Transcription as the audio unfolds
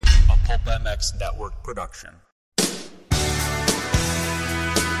Pulp MX Network production.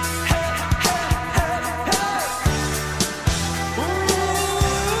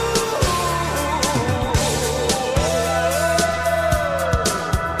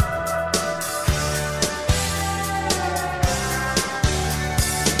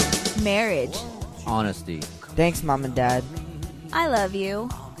 Marriage. Honesty. Thanks, Mom and Dad. I love you.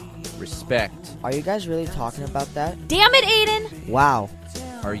 Respect. Are you guys really talking about that? Damn it, Aiden! Wow.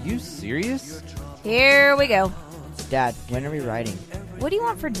 Are you serious? Here we go. Dad, when are we writing? What do you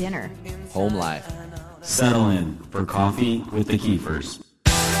want for dinner? Home life. Settle in for Coffee with the Kiefers.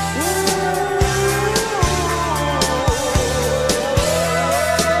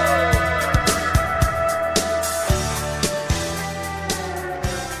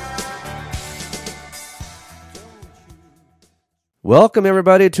 Welcome,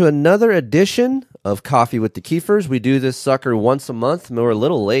 everybody, to another edition of Coffee with the Kiefers. We do this sucker once a month. We're a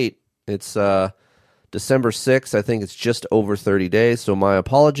little late. It's December 6th. I think it's just over 30 days, so my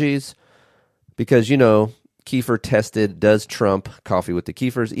apologies. Because, you know, Kiefer tested does trump Coffee with the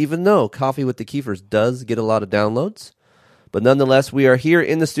Kiefers, even though Coffee with the Kiefers does get a lot of downloads. But nonetheless, we are here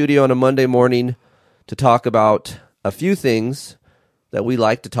in the studio on a Monday morning to talk about a few things that we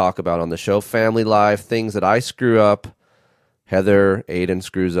like to talk about on the show. Family life, things that I screw up, Heather, Aiden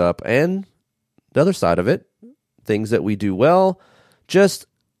screws up, and the other side of it, things that we do well, just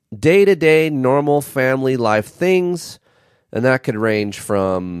day-to-day normal family life things, and that could range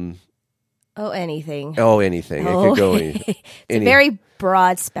from... anything. Anything. It could go any. It's a very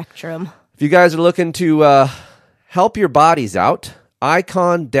broad spectrum. If you guys are looking to help your bodies out,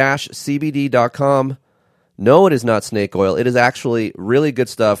 icon-cbd.com. No, it is not snake oil. It is actually really good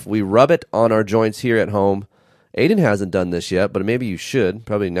stuff. We rub it on our joints here at home. Aiden hasn't done this yet, but maybe you should.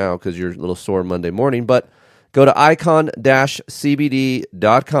 Probably now because you're a little sore Monday morning. But go to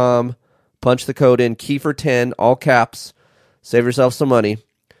icon-cbd.com. Punch the code in, Kiefer10, all caps. Save yourself some money.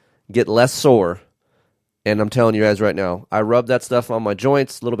 Get less sore. And I'm telling you guys right now, I rub that stuff on my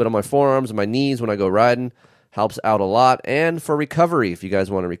joints, a little bit on my forearms and my knees when I go riding. Helps out a lot. And for recovery, if you guys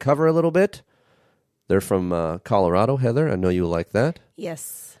want to recover a little bit. They're from Colorado, Heather. I know you'll like that.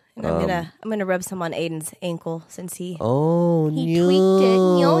 Yes. And I'm gonna rub some on Aiden's ankle since he tweaked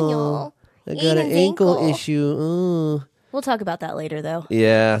it. I got an ankle issue. We'll talk about that later, though.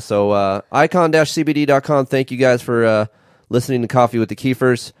 Yeah, so icon-cbd.com. Thank you guys for listening to Coffee with the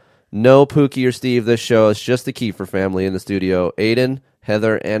Kiefers. No Pookie or Steve this show. It's just the Kiefer family in the studio. Aiden,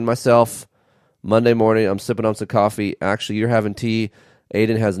 Heather, and myself. Monday morning, I'm sipping on some coffee. Actually, you're having tea.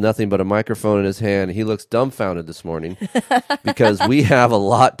 Aiden has nothing but a microphone in his hand. He looks dumbfounded this morning because we have a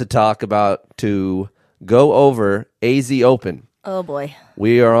lot to talk about to go over AZ Open. Oh, boy.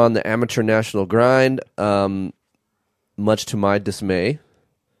 We are on the amateur national grind, much to my dismay.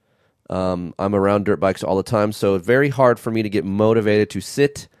 I'm around dirt bikes all the time, so it's very hard for me to get motivated to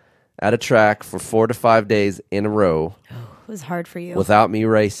sit at a track for 4 to 5 days in a row. It was hard for you. Without me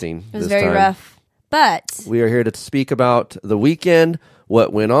racing. It was very rough. But we are here to speak about the weekend,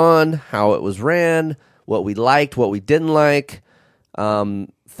 what went on, how it was ran, what we liked, what we didn't like,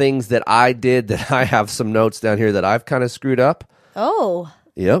 things that I did that I have some notes down here that I've kind of screwed up. Oh.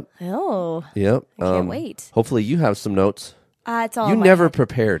 Yep. Oh. Yep. I can't wait. Hopefully you have some notes. It's all you in my never head.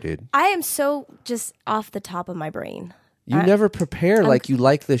 prepare, dude. I am so just off the top of my brain. You never prepare like you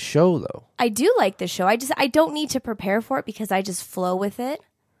like this show, though. I do like this show. I don't need to prepare for it because I just flow with it.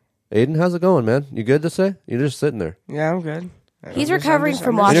 Aiden, how's it going, man? You good to say? You're just sitting there. Yeah, I'm good. He's recovering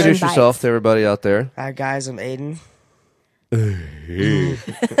from watching Introduce bikes. yourself to everybody out there. Hi, guys. I'm Aiden.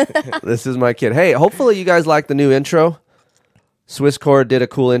 This is my kid. Hey, hopefully you guys like the new intro. Swisscord did a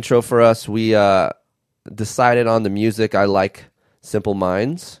cool intro for us. We decided on the music. I like Simple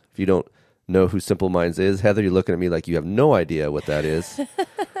Minds. If you don't know who Simple Minds is, Heather, you're looking at me like you have no idea what that is.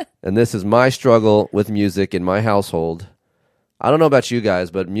 And this is my struggle with music in my household. I don't know about you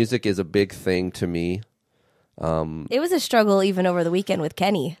guys, but music is a big thing to me. It was a struggle even over the weekend with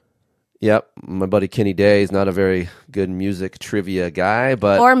Kenny. Yep, my buddy Kenny Day is not a very good music trivia guy,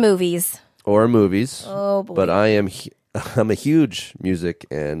 but Or movies. Oh, boy. But I'm a huge music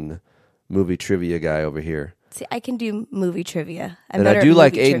and movie trivia guy over here. See, I can do movie trivia. And I do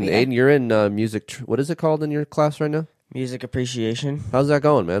like Aiden. Aiden, you're in music. What is it called in your class right now? Music appreciation. How's that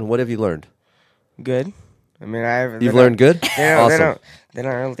going, man? What have you learned? Good. I mean, You've learned good? Awesome. They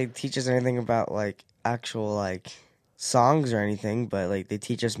don't really teach us anything about like actual like songs or anything, but like they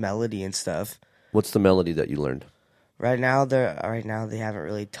teach us melody and stuff. What's the melody that you learned? Right now they haven't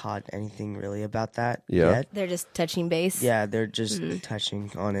really taught anything really about that yet. They're just touching base. Yeah, they're just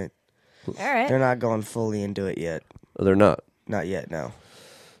touching on it. All right. They're not going fully into it yet. Oh, they're not. Not yet, no.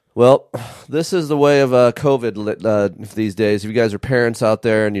 Well, this is the way of COVID these days. If you guys are parents out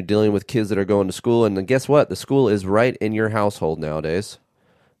there and you're dealing with kids that are going to school, and then guess what? The school is right in your household nowadays.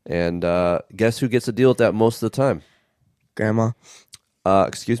 And guess who gets to deal with that most of the time? Grandma,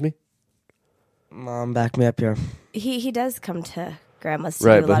 Excuse me? Mom, back me up here. He does come to grandma's to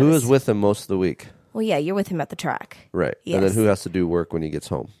Right, do a but lot who of is his- with him most of the week? Well, yeah, you're with him at the track. Right. And then Yes. who has to do work when he gets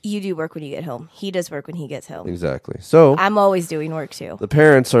home? You do work when you get home. He does work when he gets home. Exactly. So I'm always doing work too. the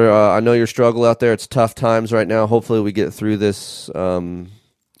parents are, I know your struggle out there. It's tough times right now. Hopefully we get through this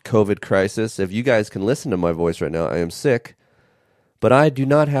COVID crisis. If you guys can listen to my voice right now, I am sick, but I do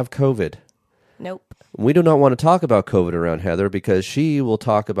not have COVID. Nope. We do not want to talk about COVID around Heather because she will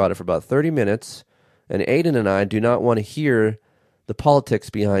talk about it for about 30 minutes, and Aiden and I do not want to hear the politics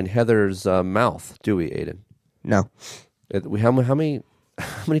behind Heather's mouth, do we, Aiden? No. How many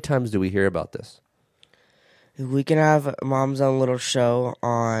times do we hear about this? We can have Mom's own little show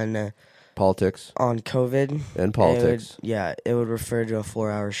on Politics COVID. and politics. It would refer to a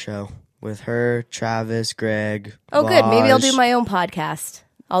 4-hour show with her, Travis, Greg. Oh, good. Maybe I'll Vaj. do my own podcast.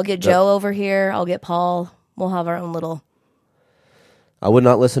 I'll get Joe over here. I'll get Paul. We'll have our own little. I would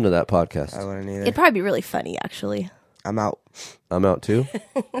not listen to that podcast. I wouldn't either. It'd probably be really funny, actually. I'm out. I'm out too.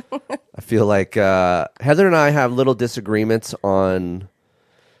 I feel like Heather and I have little disagreements on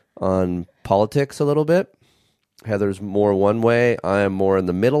politics a little bit. Heather's more one way. I am more in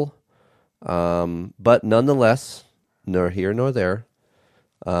the middle. But nonetheless, nor here nor there.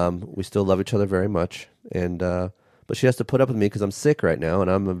 We still love each other very much. And but she has to put up with me because I'm sick right now, and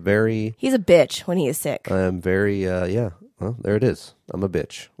I'm He's a bitch when he is sick. yeah. Well, there it is. I'm a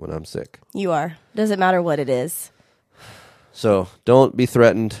bitch when I'm sick. You are. Doesn't matter what it is. So don't be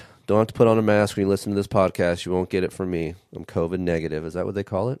threatened. Don't have to put on a mask when you listen to this podcast. You won't get it from me. I'm COVID negative. Is that what they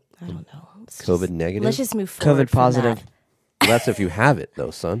call it? I don't know. Let's COVID just- negative? Let's just move forward. COVID from positive. that. Well, that's if you have it,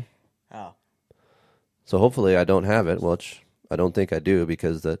 though, son. Oh. So hopefully I don't have it, which I don't think I do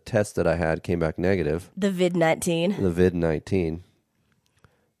because the test that I had came back negative, The vid-19. the vid-19.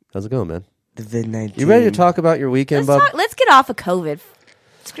 How's it going, man? The vid-19. You ready to talk about your weekend, bub? Let's get off of COVID.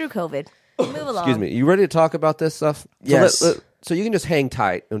 Screw COVID. Move along. Excuse me. You ready to talk about this stuff? Yes. So you can just hang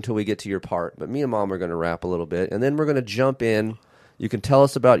tight until we get to your part. But me and Mom are going to wrap a little bit, and then we're going to jump in. You can tell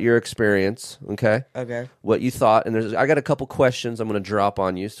us about your experience, okay? Okay. What you thought, and I got a couple questions I'm going to drop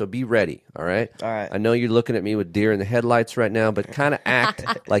on you, so be ready, all right? All right. I know you're looking at me with deer in the headlights right now, but kind of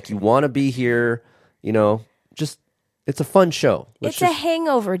act like you want to be here, just it's a fun show. It's a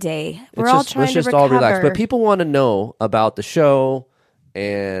hangover day. We're all trying let's to just recover. all relax. But people want to know about the show,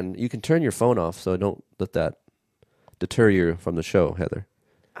 and you can turn your phone off, so don't let that deter you from the show, Heather.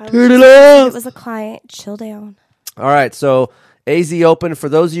 It was a client. Chill down. All right, so AZ Open, for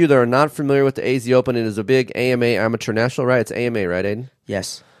those of you that are not familiar with the AZ Open, it is a big AMA amateur national, right? It's AMA, right, Aiden?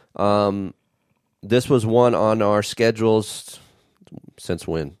 Yes. This was one on our schedules since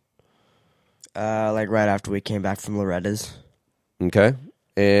when? Like right after we came back from Loretta's. Okay.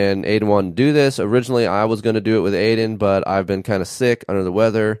 And Aiden wanted to do this. Originally, I was going to do it with Aiden, but I've been kind of sick, under the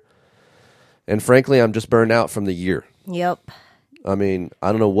weather. And frankly, I'm just burned out from the year. Yep. I mean,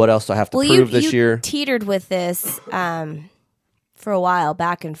 I don't know what else I have to Well, prove you this year. teetered with this for a while,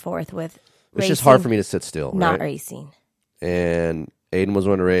 back and forth with It's just hard for me to sit still, not right? racing. And Aiden was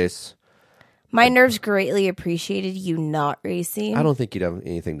going to race. My nerves greatly appreciated you not racing. I don't think you'd have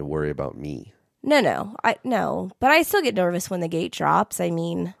anything to worry about me. No, but I still get nervous when the gate drops. I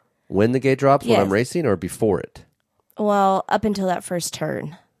mean, When the gate drops, when Yes. I'm racing, or before it? well, up until that first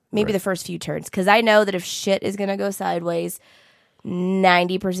turn, maybe the first few turns, because I know that if shit is gonna go sideways,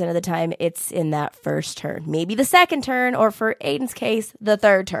 90% of the time it's in that first turn, maybe the second turn, or for Aiden's case, the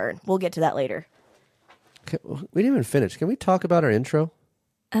third turn. We'll get to that later. We didn't even finish. Can we talk about our intro?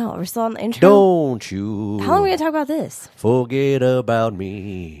 Oh, we're still on the intro. Don't you How long are we gonna talk about this? forget about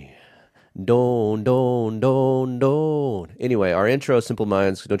me. Don't. Anyway, our intro, Simple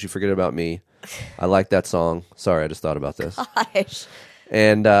Minds, Don't You Forget About Me. I like that song. Sorry, I just thought about this. Gosh.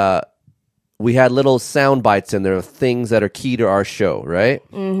 And we had little sound bites in there of things that are key to our show, right?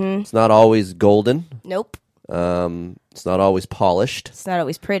 Mm-hmm. It's not always golden. Nope. It's not always polished. It's not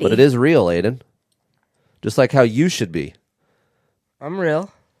always pretty. But it is real, Aiden. Just like how you should be. I'm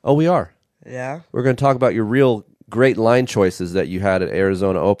real. Oh, we are. Yeah. We're going to talk about your real great line choices that you had at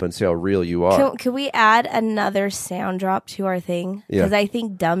Arizona Open. See how real you are. Can we add another sound drop to our thing? Yeah. Because I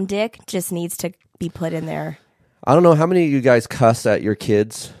think Dumb Dick just needs to be put in there. I don't know how many of you guys cuss at your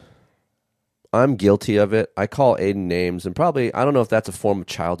kids. I'm guilty of it. I call Aiden names, and probably, I don't know if that's a form of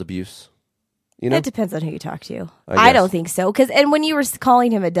child abuse. You know? It depends on who you talk to. I I don't guess. think so. And when you were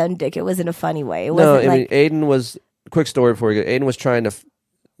calling him a dumb dick, it was in a funny way. It No, wasn't I like, mean, Aiden was, quick story before we go, Aiden was trying to,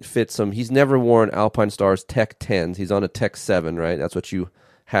 fit some. He's never worn Alpine Stars Tech 10s. He's on a Tech 7, right? That's what you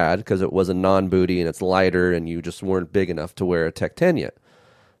had because it was a non-booty and it's lighter and you just weren't big enough to wear a Tech 10 yet.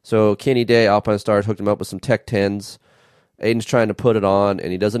 So Kenny Day, Alpine Stars, hooked him up with some Tech 10s. Aiden's trying to put it on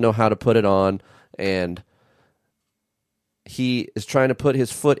and he doesn't know how to put it on, and he is trying to put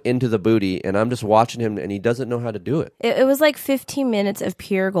his foot into the booty, and I'm just watching him, and he doesn't know how to do it. It was like 15 minutes of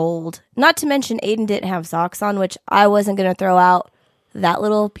pure gold. Not to mention Aiden didn't have socks on, which I wasn't going to throw out that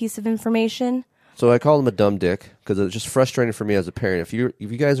little piece of information. So I call him a dumb dick because it's just frustrating for me as a parent. If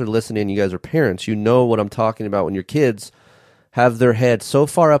you guys are listening, you guys are parents, you know what I'm talking about when your kids have their head so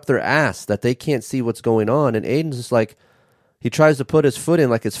far up their ass that they can't see what's going on. And Aiden's just like, he tries to put his foot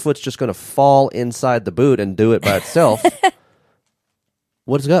in like his foot's just going to fall inside the boot and do it by itself.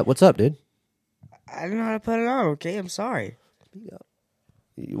 What's up, dude? I don't know how to put it on, okay? I'm sorry.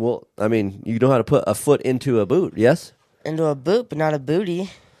 Well, I mean, you know how to put a foot into a boot, yes? Into a boot, but not a booty.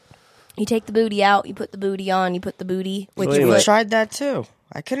 You take the booty out, you put the booty on, you put the booty with So your anyway. foot. Tried that too.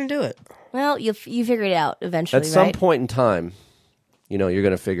 I couldn't do it. Well, you figured it out eventually, At some right? point in time, you know, you're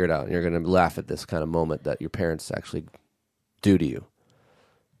going to figure it out. And you're going to laugh at this kind of moment that your parents actually do to you.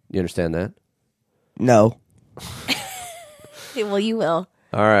 You understand that? No. Well, you will.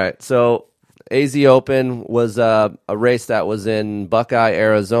 All right. So AZ Open was a race that was in Buckeye,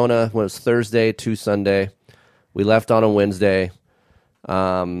 Arizona. It was Thursday to Sunday. We left on a Wednesday.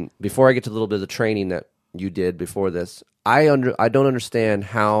 Before I get to a little bit of the training that you did before this, I don't understand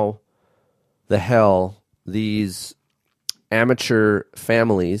how the hell these amateur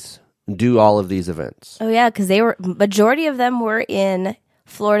families do all of these events. Oh yeah, because majority of them were in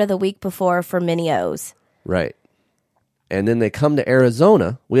Florida the week before for Mini-O's. Right. And then they come to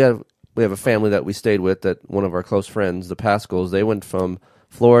Arizona. We have a family that we stayed with, that one of our close friends, the Pascals, they went from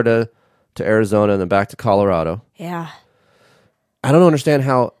Florida to Arizona and then back to Colorado. Yeah. I don't understand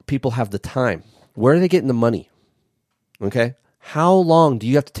how people have the time. Where are they getting the money? Okay? How long do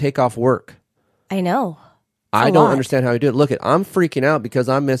you have to take off work? I know. I don't understand how you do it. Look, I'm freaking out because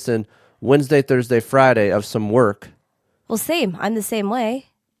I'm missing Wednesday, Thursday, Friday of some work. Well, same. I'm the same way.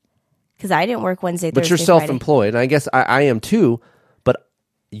 Because I didn't work Wednesday, But Thursday, you're Friday. self-employed, and I guess I am too. But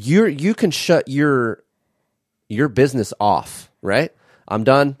you can shut your business off, right? I'm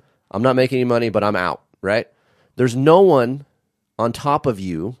done. I'm not making any money, but I'm out, right? There's no one on top of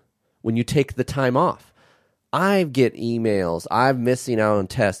you when you take the time off. I get emails. I'm missing out on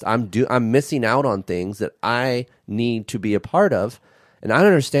tests. I'm missing out on things that I need to be a part of, and I don't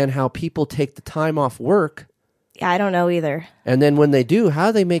understand how people take the time off work. Yeah, I don't know either. And then when they do, how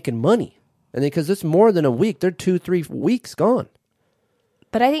are they making money? And because it's more than a week, they're 2-3 weeks gone.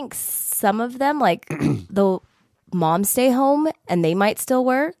 But I think some of them, like the moms stay home and they might still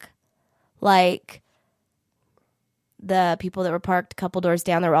work. Like the people that were parked a couple doors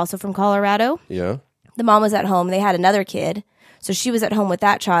down, they were also from Colorado. Yeah. The mom was at home. They had another kid. So she was at home with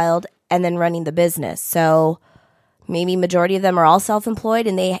that child and then running the business. So maybe majority of them are all self-employed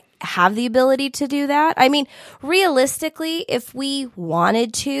and they have the ability to do that. I mean, realistically, if we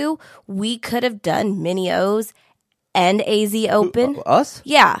wanted to, we could have done Mini-O's and AZ Open. Us?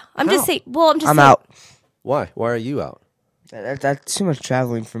 Yeah. I'm just saying. Well, I'm I'm saying. out. Why? Why are you out? That's too much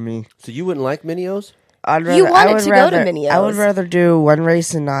traveling for me. So you wouldn't like Mini-O's? I'd You I wanted would to go rather, to Mini-O's. I would rather do one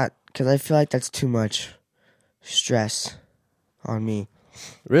race and not, because I feel like that's too much stress on me.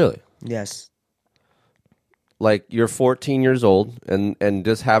 Really? Yes. Like you're 14 years old and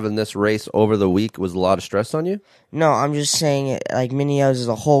just having this race over the week was a lot of stress on you? No, I'm just saying it, like Mini-O's is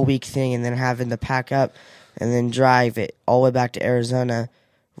a whole week thing, and then having to pack up and then drive it all the way back to Arizona,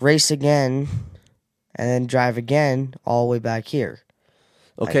 race again, and then drive again all the way back here.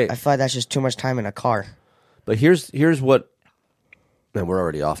 Okay. I feel like that's just too much time in a car. But here's what, man, we're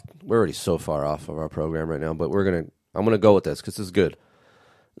already off. We're already so far off of our program right now, but I'm going to go with this because this is good.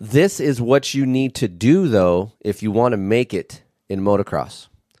 This is what you need to do, though, if you want to make it in motocross.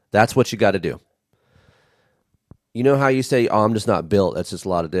 That's what you got to do. You know how you say, oh, I'm just not built. That's just a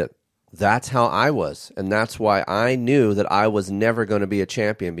lot of dip. That's how I was. And that's why I knew that I was never going to be a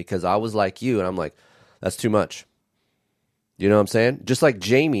champion, because I was like you, and I'm like, that's too much. You know what I'm saying? Just like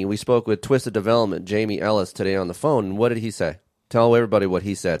Jamie, we spoke with Twisted Development, Jamie Ellis, today on the phone. And what did he say? Tell everybody what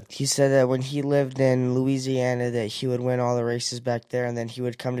he said. He said that when he lived in Louisiana that he would win all the races back there, and then he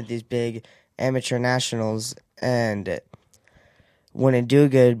would come to these big amateur nationals and wouldn't do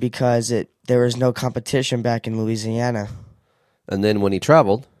good because there was no competition back in Louisiana. And then when he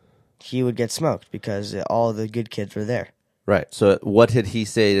traveled, he would get smoked because all the good kids were there. right. So what did he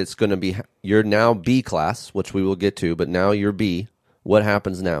say it's going to be? You're now B class, which we will get to, but now you're B. What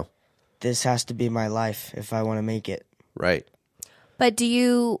happens now? This has to be my life if I want to make it. Right. But do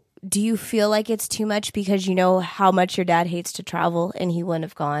you feel like it's too much because you know how much your dad hates to travel and he wouldn't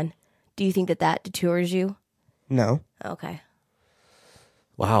have gone? Do you think that detours you? No. Okay.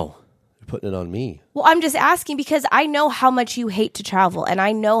 Wow. You're putting it on me. Well, I'm just asking because I know how much you hate to travel and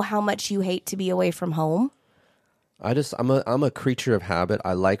I know how much you hate to be away from home. I'm a creature of habit.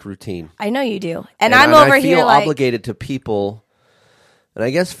 I like routine. I know you do. And I'm over I feel here like obligated to people. And I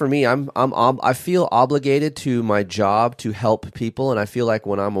guess for me, I feel obligated to my job to help people, and I feel like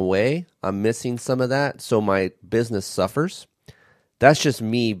when I'm away, I'm missing some of that, so my business suffers. That's just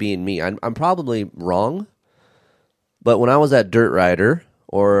me being me. I'm probably wrong, but when I was at Dirt Rider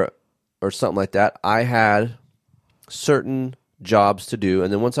or something like that, I had certain jobs to do,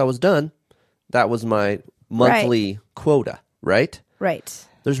 and then once I was done, that was my monthly quota, right? right.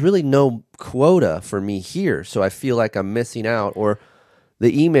 There's really no quota for me here, so I feel like I'm missing out, or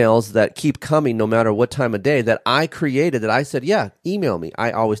the emails that keep coming no matter what time of day that I created, that I said, yeah, email me.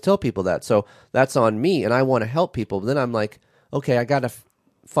 I always tell people that. So that's on me, and I want to help people. But then I'm like, okay, I got to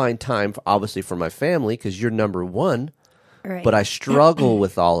find time, obviously, for my family because you're number one. Right. But I struggle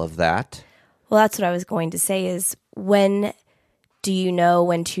with all of that. Well, that's what I was going to say is when do you know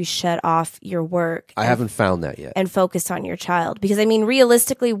when to shut off your work I haven't found that yet. and focus on your child? Because, I mean,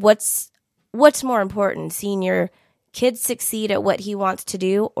 realistically, what's more important, seeing your kid succeed at what he wants to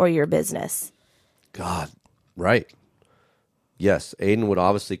do or your business? God, right. Yes, Aiden would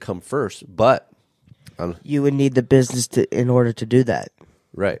obviously come first, but You would need the business in order to do that.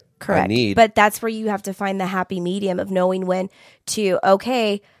 right. Correct. But that's where you have to find the happy medium of knowing when to,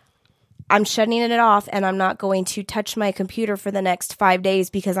 okay, I'm shutting it off and I'm not going to touch my computer for the next 5 days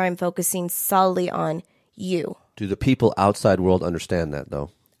because I'm focusing solely on you. Do the people outside world understand that,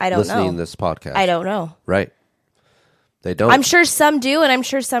 though? I don't Listening know. to this podcast. I don't know. Right. They don't. I'm sure some do, and I'm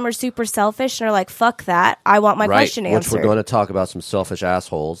sure some are super selfish and are like, fuck that. I want my question Which answered. we're going to talk about some selfish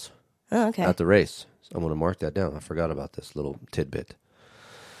assholes Oh, okay. at the race. So I'm going to mark that down. I forgot about this little tidbit.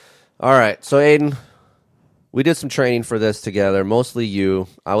 All right. So, Aiden, we did some training for this together, mostly you.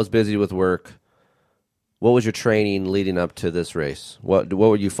 I was busy with work. What was your training leading up to this race? What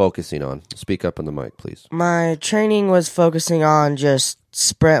were you focusing on? Speak up on the mic, please. My training was focusing on just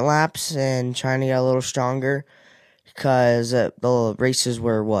sprint laps and trying to get a little stronger because the races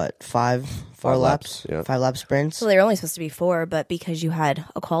were, what, four laps? yeah. 5 lap sprints? So they were only supposed to be 4, but because you had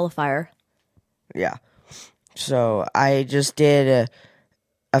a qualifier. Yeah. So I just did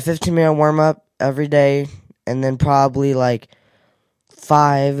a 15-minute warm-up every day and then probably like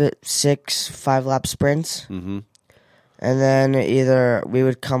 5 lap sprints. Mm-hmm. And then either we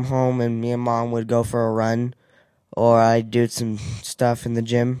would come home and me and Mom would go for a run or I'd do some stuff in the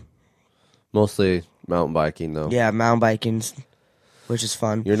gym. Mostly mountain biking, though. Yeah, mountain biking, which is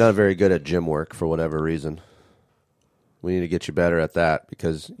fun. You're not very good at gym work for whatever reason. We need to get you better at that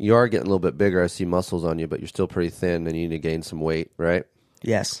because you are getting a little bit bigger. I see muscles on you, but you're still pretty thin and you need to gain some weight, right?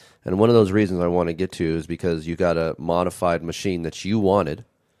 Yes. And one of those reasons I want to get to is because you got a modified machine that you wanted.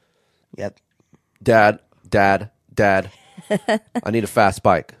 Yep. Dad. I need a fast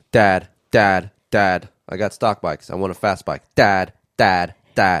bike. Dad. I got stock bikes. I want a fast bike. Dad.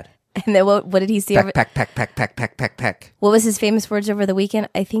 And then what did he see? Pack. What was his famous words over the weekend?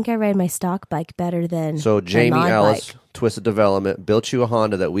 I think I ride my stock bike better than So my Jamie mod Ellis, bike. Twisted Development, built you a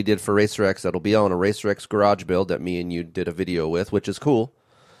Honda that we did for Racer X. That'll be on a Racer X garage build that me and you did a video with, which is cool.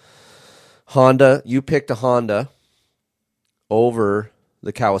 Honda, you picked a Honda over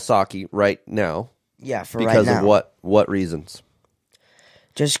the Kawasaki right now. Yeah, for Because right now. of what reasons?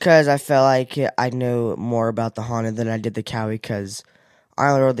 Just because I felt like I knew more about the Honda than I did the Cowie because I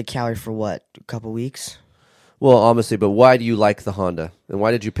only rode the Cowie for, what, a couple weeks? Well, obviously, but why do you like the Honda? And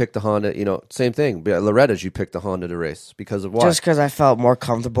why did you pick the Honda? You know, same thing. Loretta's, you picked the Honda to race. Because of what? Just because I felt more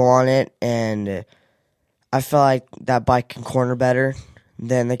comfortable on it, and I felt like that bike can corner better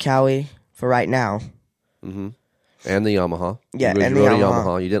than the Cowie for right now. Mm-hmm. And the Yamaha. Yeah, you and the rode a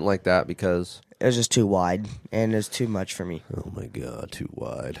Yamaha. You didn't like that because... It was just too wide, and it was too much for me. Oh, my God, too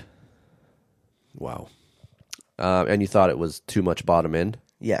wide. Wow. And you thought it was too much bottom end?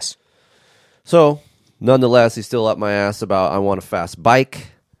 Yes. So, nonetheless, he's still up my ass about I want a fast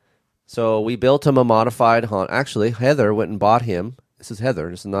bike. So we built him a modified Honda. Actually, Heather went and bought him. This is Heather.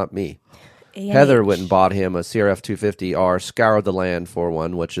 This is not me. Heather went and bought him a CRF 250R, scoured the land for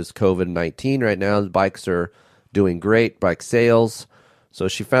one, which is COVID-19 right now. The bikes are doing great, bike sales. So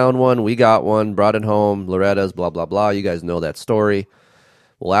she found one. We got one, brought it home. Loretta's, blah, blah, blah. You guys know that story.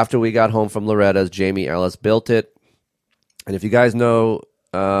 Well, after we got home from Loretta's, Jamie Ellis built it. And if you guys know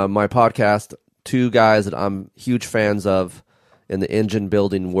my podcast, 2 guys that I'm huge fans of in the engine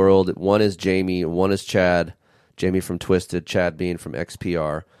building world, one is Jamie, one is Chad. Jamie from Twisted, Chad Bean from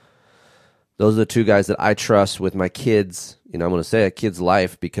XPR. Those are the two guys that I trust with my kids. I'm going to say a kid's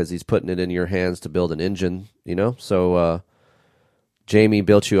life because he's putting it in your hands to build an engine, So Jamie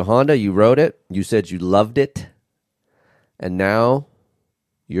built you a Honda. You rode it. You said you loved it. And now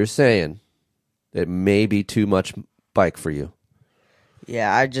you're saying it may be too much bike for you.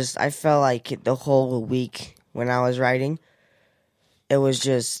 Yeah, I felt like the whole week when I was riding, it was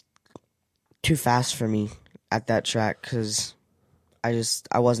just too fast for me at that track because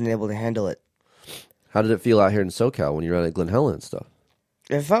I wasn't able to handle it. How did it feel out here in SoCal when you ran at Glen Helen and stuff?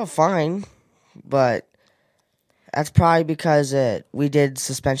 It felt fine, but that's probably because we did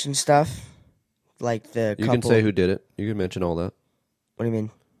suspension stuff, like the You couple. can say who did it. You can mention all that. What do you mean?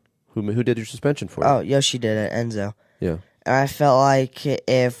 Who did your suspension for you? Oh, Yoshi did it, Enzo. Yeah. And I felt like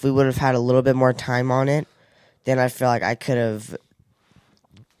if we would have had a little bit more time on it, then I feel like I could have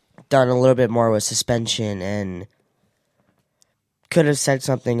done a little bit more with suspension and could have said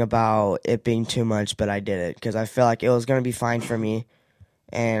something about it being too much, but I did it because I felt like it was going to be fine for me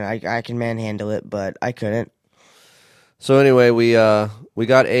and I can manhandle it, but I couldn't. So anyway, we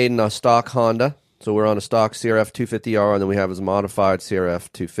got Aiden a stock Honda. So we're on a stock CRF 250R, and then we have his modified CRF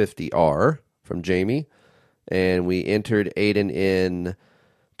 250R from Jamie. And we entered Aiden in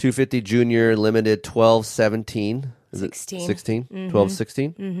 250 Junior Limited 1217. Is 16. it 16?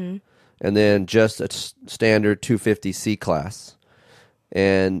 1216? Mm-hmm. And then just a standard 250 C class.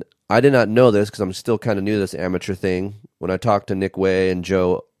 And I did not know this because I'm still kind of new to this amateur thing. When I talked to Nick Way and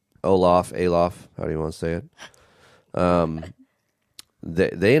Joe Alof, how do you want to say it?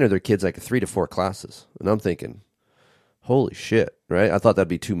 They enter their kids like 3 to 4 classes. And I'm thinking, holy shit, right? I thought that'd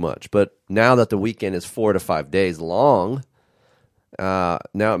be too much. But now that the weekend is 4 to 5 days long, now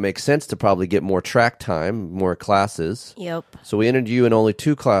it makes sense to probably get more track time, more classes. Yep. So we entered you in only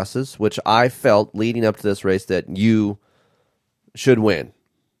 2 classes, which I felt leading up to this race that you should win.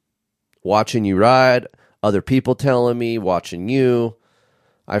 Watching you ride, other people telling me, watching you,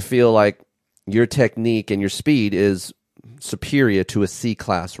 I feel like your technique and your speed is superior to a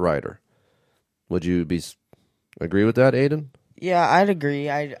C-class rider. Would you agree with that, Aiden? Yeah, I'd agree.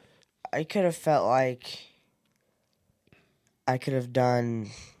 I could have felt like I could have done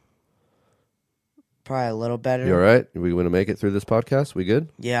probably a little better. You all right? We want to make it through this podcast? We good?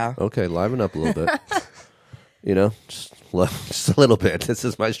 Yeah. Okay, liven up a little bit. Just a little bit. This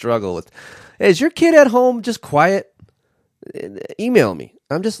is my struggle with. Hey, is your kid at home just quiet? Email me.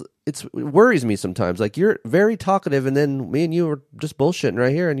 It worries me sometimes. Like, you're very talkative, and then me and you are just bullshitting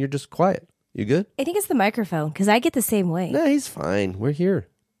right here, and you're just quiet. You good? I think it's the microphone because I get the same way. No, he's fine. We're here.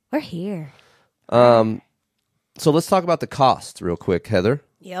 We're here. So let's talk about the cost real quick, Heather.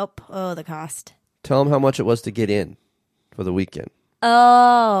 Yep. Oh, the cost. Tell them how much it was to get in for the weekend.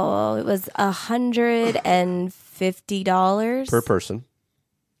 Oh, it was $150 Per person.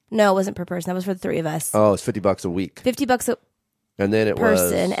 No, it wasn't per person. That was for the 3 of us. Oh, it's $50 a week. $50 a And then it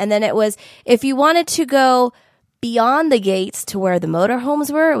person. was. And then it was, if you wanted to go beyond the gates to where the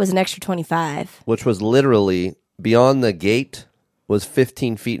motorhomes were, it was an extra $25. Which was literally beyond the gate was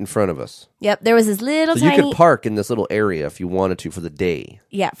 15 feet in front of us. Yep. There was this little So tiny. you could park in this little area if you wanted to for the day.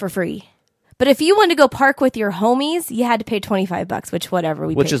 Yeah, for free. But if you wanted to go park with your homies, you had to pay $25, which whatever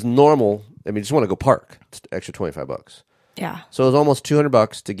we Which paid. is normal. I mean, you just want to go park. It's extra $25. Yeah. So it was almost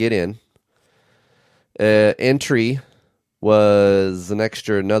 $200 to get in. Entry was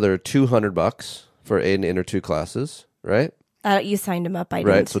another $200 for Aiden to enter 2 classes, right? You signed him up. I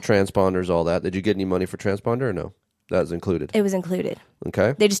Right. didn't. So transponders, all that. Did you get any money for transponder or no? That was included. It was included.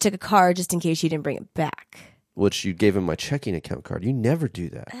 Okay. They just took a card just in case you didn't bring it back. Which you gave him my checking account card. You never do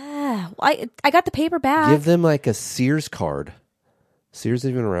that. I got the paper back. Give them like a Sears card. Sears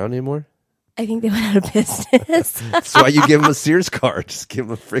even around anymore? I think they went out of business. That's why you give them a Sears card. Just give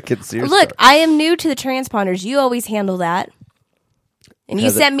them a freaking Sears Look, card. I am new to the transponders. You always handle that. And you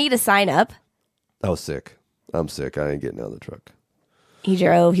Heather- sent me to sign up. I was sick. I'm sick. I ain't getting out of the truck. He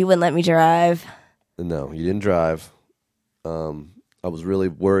drove. He wouldn't let me drive. No, you didn't drive. I was really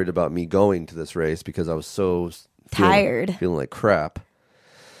worried about me going to this race because I was so Tired. feeling like crap.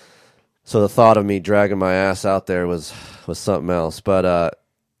 So the thought of me dragging my ass out there was something else. But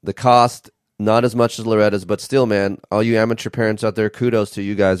the cost, not as much as Loretta's, but still, man, all you amateur parents out there, kudos to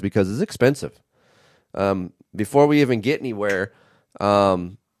you guys because it's expensive. Before we even get anywhere,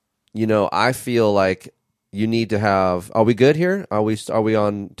 I feel like you need to have. Are we good here? Are we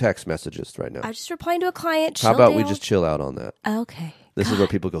on text messages right now? I was just replying to a client. How Chill about we down. just chill out on that? Okay. This is where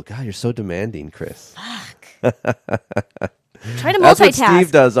people go, God, you're so demanding, Chris. Fuck. Trying to That's what multitask.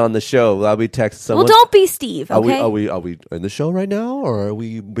 Steve does on the show. I'll be texting someone. Well, don't be Steve, okay? Are we in the show right now, or are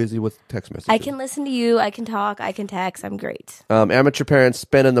we busy with text messages? I can listen to you. I can talk. I can text. I'm great. Amateur parents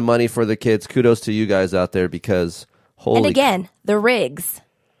spending the money for the kids. Kudos to you guys out there because And again, the rigs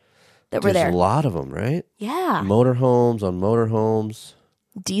that were there's there. a lot of them, right? Yeah. Motorhomes on motorhomes.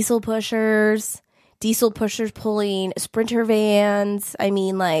 Diesel pushers pulling Sprinter vans. I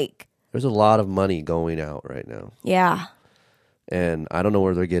mean, like, There's a lot of money going out right now. yeah. And I don't know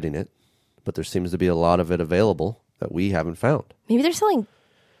where they're getting it, but there seems to be a lot of it available that we haven't found. Maybe they're selling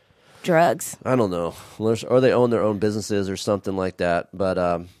drugs. I don't know. Or they own their own businesses or something like that.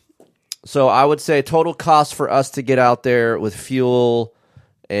 But so I would say total cost for us to get out there with fuel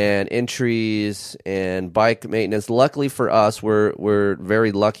and entries and bike maintenance. Luckily for us, we're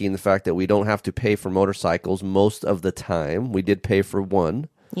very lucky in the fact that we don't have to pay for motorcycles most of the time. We did pay for one.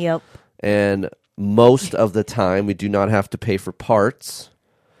 Yep. And most of the time, we do not have to pay for parts.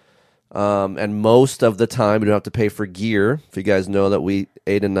 And most of the time, we don't have to pay for gear. If you guys know that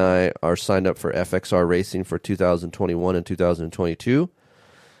Aiden and I are signed up for FXR Racing for 2021 and 2022.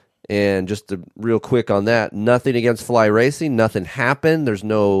 And just real quick on that, nothing against Fly Racing. Nothing happened. There's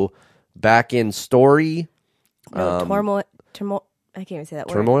no back-end story. No, turmoil. I can't even say that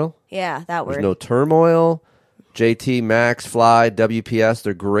word. Turmoil? Yeah, that word. There's no turmoil. JT, Max, Fly, WPS,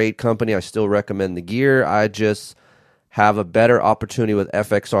 they're great company. I still recommend the gear. I just have a better opportunity with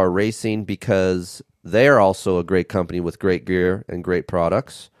FXR Racing because they're also a great company with great gear and great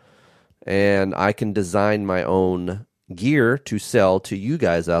products. And I can design my own gear to sell to you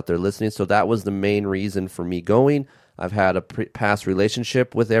guys out there listening. So that was the main reason for me going. I've had a past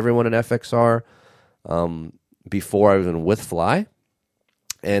relationship with everyone at FXR before I was even with Fly.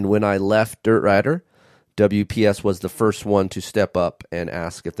 And when I left Dirt Rider, WPS was the first one to step up and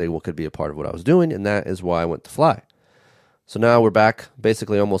ask if they could be a part of what I was doing, and that is why I went to Fly. So now we're back,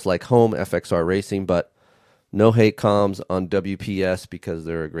 basically almost like home, FXR Racing, but no hate comms on WPS because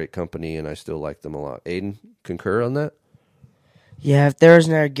they're a great company, and I still like them a lot. Aiden, concur on that? Yeah, if there was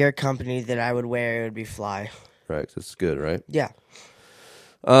another gear company that I would wear, it would be Fly. Right, it's good, right? Yeah.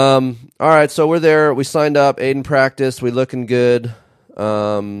 All right, so we're there. We signed up. Aiden practiced. We looking good.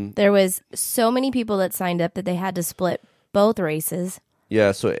 There was so many people that signed up that they had to split both races.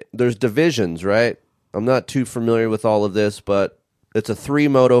 Yeah, so there's divisions, right? I'm not too familiar with all of this, but it's a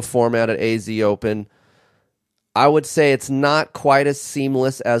 3-moto format at AZ Open. I would say it's not quite as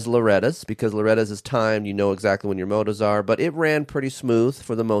seamless as Loretta's because Loretta's is timed. You know exactly when your motos are, but it ran pretty smooth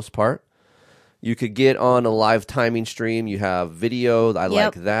for the most part. You could get on a live timing stream. You have video. I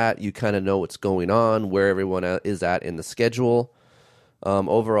like that. You kind of know what's going on, where everyone is at in the schedule.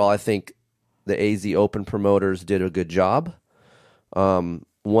 Overall, I think the AZ Open promoters did a good job.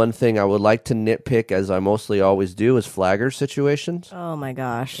 One thing I would like to nitpick, as I mostly always do, is flagger situations. Oh my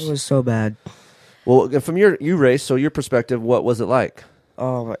gosh. It was so bad. Well, from you race, so your perspective, what was it like?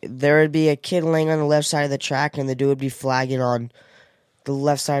 Oh, there would be a kid laying on the left side of the track, and the dude would be flagging on the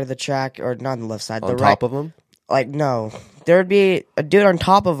left side of the track, or not on the left side, On the top right. of him? Like, no. There would be a dude on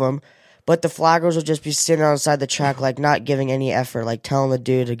top of him, but the flaggers would just be sitting outside the track, like, not giving any effort, like, telling the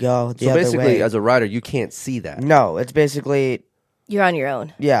dude to go the So other basically, way. as a rider, you can't see that. No, it's basically, You're on your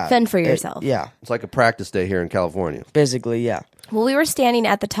own. yeah. Fend for yourself. Yeah, It's like a practice day here in California. basically, yeah. Well, we were standing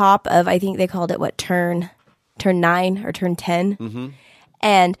at the top of, I think they called it, what, turn 9 or turn 10? Mm-hmm.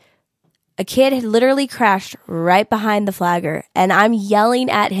 And a kid had literally crashed right behind the flagger. And I'm yelling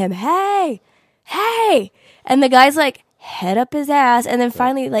at him, hey, hey. And the guy's like, head up his ass. And then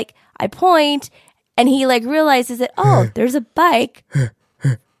finally, like, I point, and he, like, realizes that, oh, there's a bike.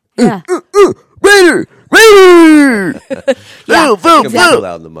 Yeah. Raider! Raider! Yeah, Exactly.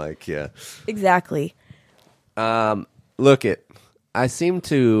 Loud in the mic, yeah. exactly. Look I seem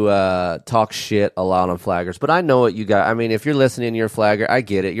to talk shit a lot on flaggers, but I know what you got. I mean, if you're listening, you're a flagger. I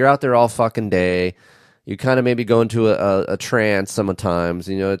get it. You're out there all fucking day. You kind of maybe go into a trance sometimes.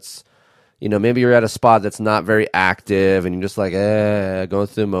 You know, it's, you know, maybe you're at a spot that's not very active, and you're just like, going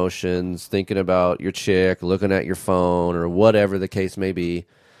through the motions, thinking about your chick, looking at your phone, or whatever the case may be.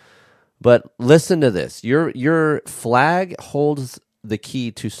 But listen to this. Your flag holds the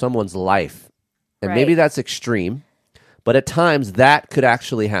key to someone's life. And Right. maybe that's extreme, but at times that could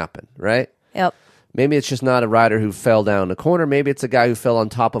actually happen, right? Yep. Maybe it's just not a rider who fell down the corner. Maybe it's a guy who fell on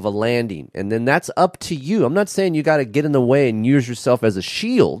top of a landing. And then that's up to you. I'm not saying you got to get in the way and use yourself as a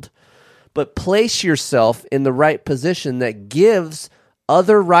shield, but place yourself in the right position that gives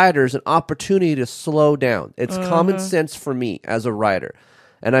other riders an opportunity to slow down. It's common sense for me as a rider.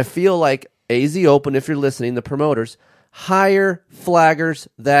 And I feel like AZ Open, if you're listening, the promoters, hire flaggers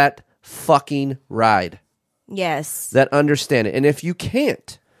that fucking ride. Yes. that understand it. And if you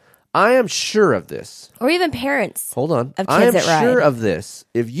can't, I am sure of this. Or even parents. Hold on. Of I am kids that sure ride. of this.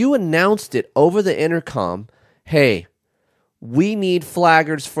 If you announced it over the intercom, hey, we need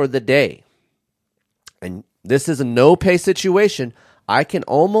flaggers for the day, and this is a no-pay situation, I can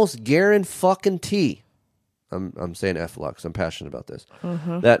almost guarantee, I'm saying F-lock because I'm passionate about this,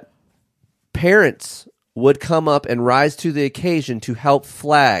 that parents would come up and rise to the occasion to help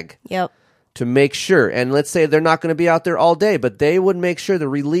flag, Yep. to make sure. And let's say they're not going to be out there all day, but they would make sure to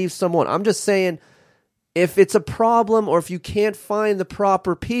relieve someone. I'm just saying, if it's a problem or if you can't find the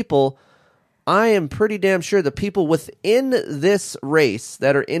proper people, I am pretty damn sure the people within this race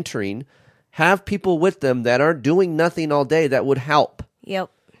that are entering have people with them that aren't doing nothing all day that would help. Yep.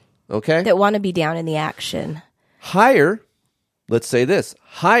 Okay? That want to be down in the action. Hire, let's say this,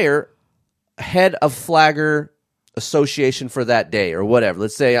 hire head of flagger association for that day or whatever.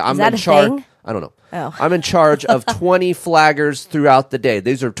 Let's say I'm that in a charge. thing? I don't know. Oh. I'm in charge of 20 flaggers throughout the day.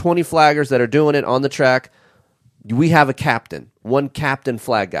 These are 20 flaggers that are doing it on the track. We have a captain, one captain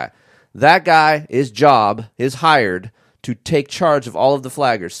flag guy. That guy, his job is hired to take charge of all of the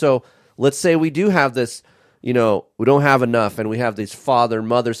flaggers. So let's say we do have this, we don't have enough and we have this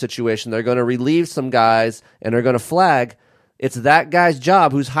father-mother situation. They're going to relieve some guys and they're going to flag. It's that guy's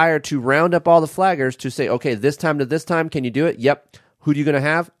job who's hired to round up all the flaggers to say, okay, this time to this time, can you do it? Yep. Who are you going to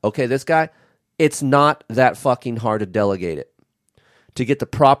have? Okay, this guy. It's not that fucking hard to delegate it, to get the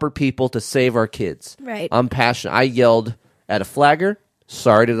proper people to save our kids. Right. I'm passionate. I yelled at a flagger.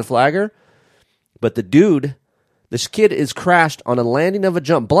 Sorry to the flagger. But this kid is crashed on a landing of a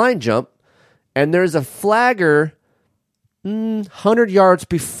jump, blind jump, and there's a flagger 100 yards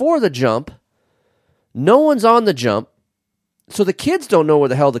before the jump. No one's on the jump. So the kids don't know where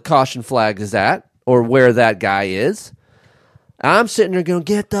the hell the caution flag is at or where that guy is. I'm sitting there going,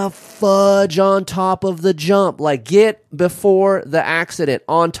 get the fudge on top of the jump. Like, get before the accident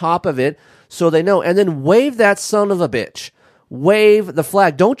on top of it so they know. And then wave that son of a bitch. Wave the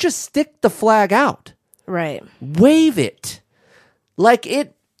flag. Don't just stick the flag out. Right. Wave it. Like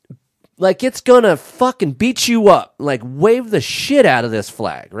it's gonna fucking beat you up. Like, wave the shit out of this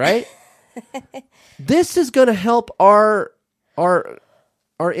flag, right? This is gonna help our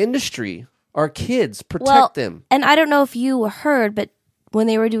industry, our kids, protect them. And I don't know if you heard, but when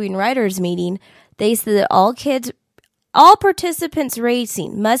they were doing writers' meeting, they said that all participants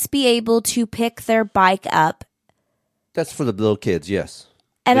racing must be able to pick their bike up. That's for the little kids, yes.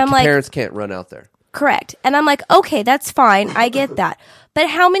 And the I'm like, parents can't run out there. correct. And I'm like, okay, that's fine. I get that. But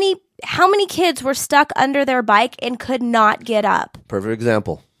how many kids were stuck under their bike and could not get up? Perfect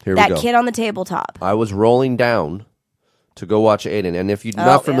example. Here we That go. kid on the tabletop. I was rolling down to go watch Aiden, and if you're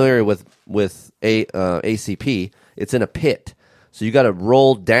not familiar with ACP, it's in a pit, so you got to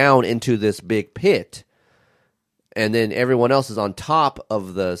roll down into this big pit, and then everyone else is on top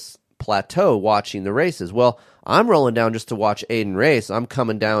of the plateau watching the races. Well, I'm rolling down just to watch Aiden race. I'm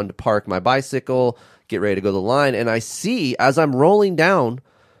coming down to park my bicycle, get ready to go to the line, and I see, as I'm rolling down,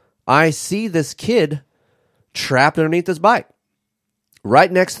 I see this kid trapped underneath this bike.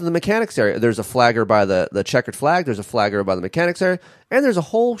 Right next to the mechanics area, there's a flagger by the checkered flag. There's a flagger by the mechanics area, and there's a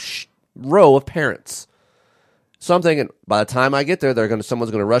whole row of parents. So I'm thinking, by the time I get there,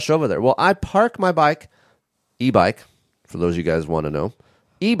 someone's going to rush over there. Well, I park my bike, e-bike, for those of you guys want to know,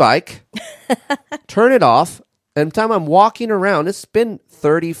 e-bike, turn it off, and by the time I'm walking around, it's been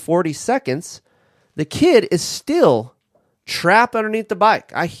 30, 40 seconds, the kid is still trapped underneath the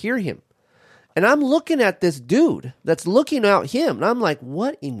bike. I hear him. And I'm looking at this dude that's looking at him, and I'm like,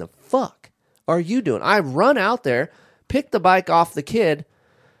 what in the fuck are you doing? I run out there, pick the bike off the kid,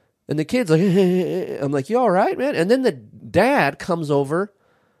 and the kid's like, I'm like, you all right, man? And then the dad comes over,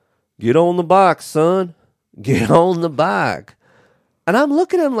 get on the bike, son. Get on the bike. And I'm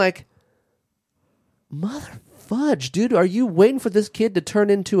looking at him like, mother fudge, dude, are you waiting for this kid to turn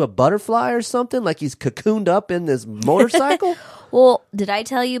into a butterfly or something? Like he's cocooned up in this motorcycle? Well, did I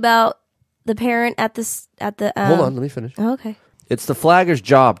tell you about the parent at the Hold on, let me finish. Oh, okay. It's the flagger's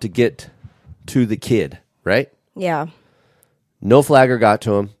job to get to the kid, right? Yeah. No flagger got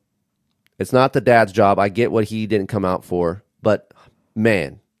to him. It's not the dad's job. I get what he didn't come out for. But,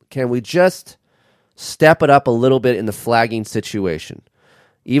 man, can we just step it up a little bit in the flagging situation?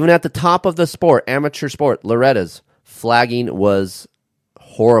 Even at the top of the sport, amateur sport, Loretta's, flagging was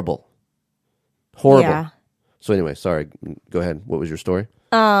horrible. Horrible. Yeah. So anyway, sorry. Go ahead. What was your story?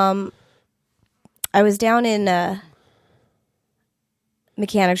 I was down in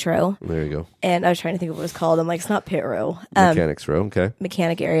Mechanics Row, There you go. and I was trying to think of what it was called. I'm like, it's not Pit Row. Mechanics row. Okay.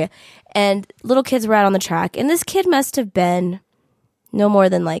 Mechanic area. And little kids were out on the track. And this kid must have been no more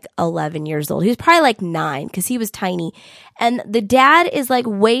than like 11 years old. He was probably like 9 because he was tiny. And the dad is like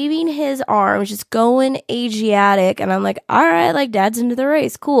waving his arms, just going Asiatic. And I'm like, all right, like dad's into the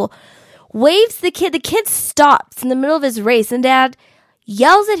race. Cool. Waves the kid. The kid stops in the middle of his race and dad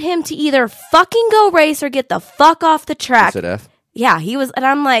yells at him to either fucking go race or get the fuck off the track. Is it F? Yeah, he was. And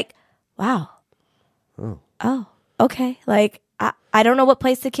I'm like, wow. Oh, okay. Like, I don't know what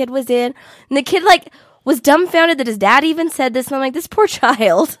place the kid was in. And the kid like was dumbfounded that his dad even said this. And I'm like, this poor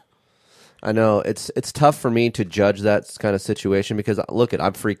child. I know it's tough for me to judge that kind of situation because look,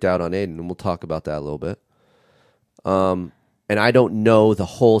 I'm freaked out on Aiden, and we'll talk about that a little bit. And I don't know the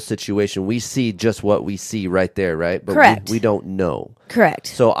whole situation. We see just what we see right there, right? But Correct. We don't know. Correct.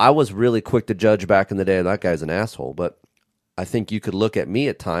 So I was really quick to judge back in the day. That guy's an asshole. But I think you could look at me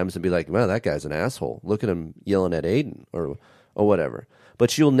at times and be like, "Well, that guy's an asshole. Look at him yelling at Aiden or whatever."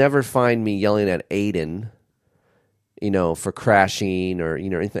 But you'll never find me yelling at Aiden, for crashing or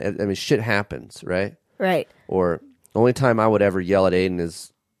anything. I mean, shit happens, right? Right. Or only time I would ever yell at Aiden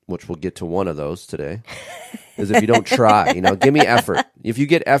is, which we'll get to one of those today, is if you don't try. Give me effort. If you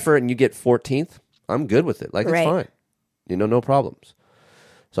get effort and you get 14th, I'm good with it. Like, Right. it's fine. No problems.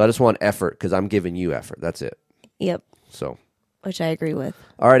 So I just want effort because I'm giving you effort. That's it. Yep. So, Which I agree with.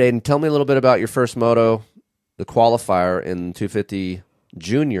 all right, Aiden, tell me a little bit about your first moto, the qualifier in 250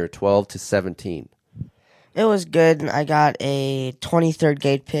 Junior, 12 to 17. It was good. I got a 23rd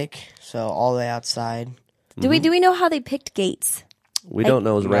gate pick, so all the way outside. Do we know how they picked gates? We don't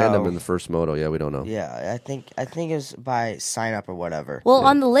know. It was No. random in the first moto. Yeah, we don't know. Yeah, I think it was by sign up or whatever. Well,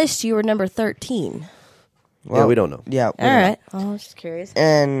 on the list you were number 13. Yeah, we don't know. Yeah. we All don't know. right. Oh, I was just curious.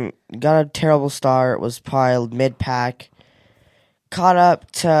 And got a terrible start. Was probably mid pack. Caught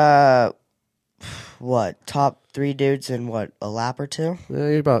up to top 3 dudes in a lap or two?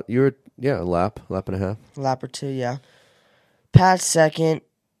 Yeah, a lap and a half. Lap or two, yeah. Passed second.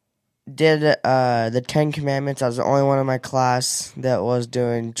 Did the 10 Commandments. I was the only one in my class that was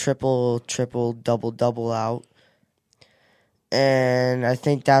doing triple, double out. And I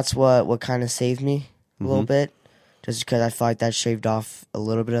think that's what kind of saved me a little bit. Just because I felt like that shaved off a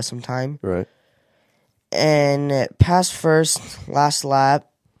little bit of some time. Right. And past first, last lap,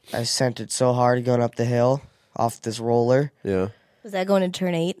 I sent it so hard going up the hill off this roller. Yeah. Was that going to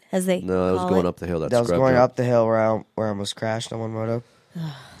turn 8 as they No, that was call going it? up the hill. That was going up the hill where I almost crashed on one moto.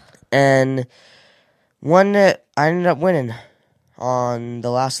 And one that I ended up winning on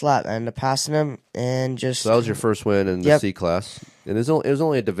the last lap. I ended up passing him and just... So that was your first win in the Yep. C class. And it was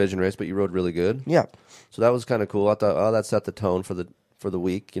only a division race, but you rode really good. Yeah. So that was kind of cool. I thought, that set the tone for the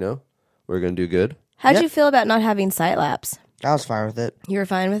week, We're going to do good. How'd Yep. you feel about not having sight laps? I was fine with it. You were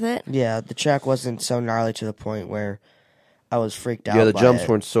fine with it? Yeah, the track wasn't so gnarly to the point where I was freaked out. Yeah, the by jumps it.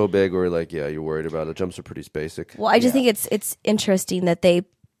 weren't so big where you're worried about it. The jumps are pretty basic. Well, I just think it's interesting that they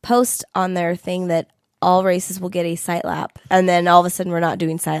post on their thing that all races will get a sight lap, and then all of a sudden we're not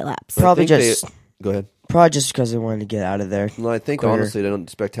doing sight laps. Probably I think just go ahead. probably just because they wanted to get out of there. No, I think Quicker. honestly they don't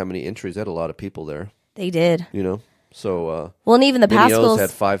expect how many entries. They had a lot of people there, They did. So Well, and even the Minneo's Pascals had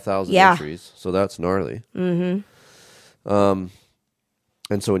 5,000 Yeah. entries, so that's gnarly. And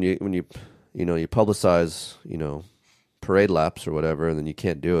so when you publicize parade laps or whatever, and then you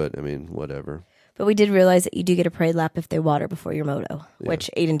can't do it. I mean, whatever. But we did realize that you do get a parade lap if they water before your moto, which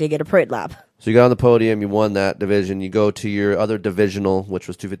Aiden did get a parade lap. So you got on the podium, you won that division. You go to your other divisional, which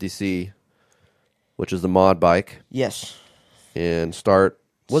was 250C, which is the mod bike, Yes. and start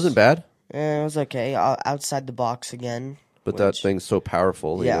wasn't bad, It was okay. Outside the box again. but that which- thing's so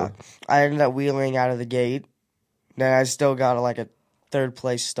powerful. Yeah. I ended up wheeling out of the gate. Then I still got a third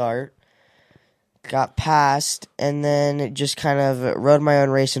place start. Got passed, and then just kind of rode my own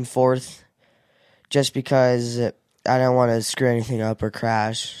race in fourth just because I didn't want to screw anything up or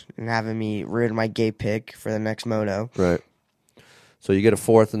crash and having me ruin my gate pick for the next moto. Right. So you get a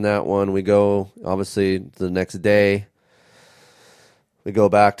fourth in that one. We go, obviously, the next day. We go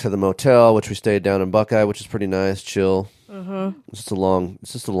back to the motel, which we stayed down in Buckeye, which is pretty nice, chill. Mm-hmm. It's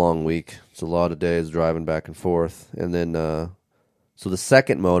just a long week. It's a lot of days driving back and forth. And then, so the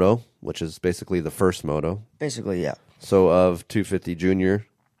second moto, which is basically the first moto. Basically, yeah. So of 250 Junior,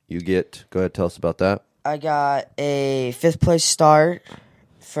 you get, go ahead, tell us about that. I got a fifth place start.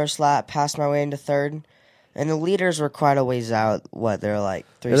 First lap, passed my way into third. And the leaders were quite a ways out. They're like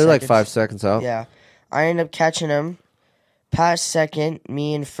 3 Yeah, seconds? they're like 5 seconds out. Yeah. I ended up catching him. Passed second.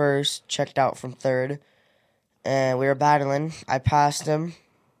 Me in first. Checked out from third. And we were battling. I passed him.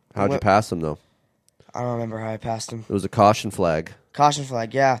 How'd you pass him, though? I don't remember how I passed him. It was a caution flag. Caution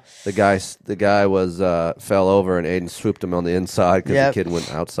flag, yeah. The guy was fell over and Aiden swooped him on the inside because Yep. the kid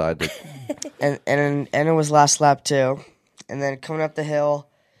went outside. And it was last lap too. and then coming up the hill,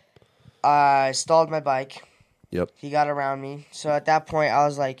 I stalled my bike. Yep. He got around me. So at that point, I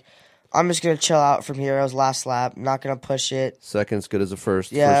was like, I'm just going to chill out from here. It was last lap. I'm not going to push it Second's good as a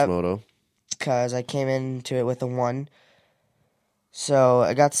first. Yeah. First moto. because I came into it with a 1. So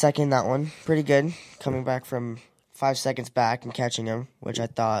I got second that one. Pretty good. Coming back from 5 seconds back and catching him, which I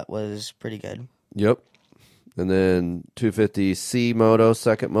thought was pretty good. Yep. And then 250C moto,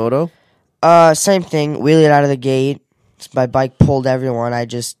 second moto. Same thing. Wheelied out of the gate. My bike pulled everyone. I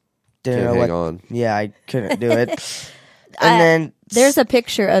just didn't Can't know hang what. on. Yeah, I couldn't do it. And then There's a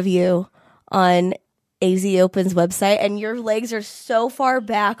picture of you on AZ Open's website, and your legs are so far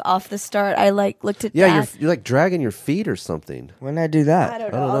back off the start. I looked at Yeah, that. you're like dragging your feet or something. when did I do that? I don't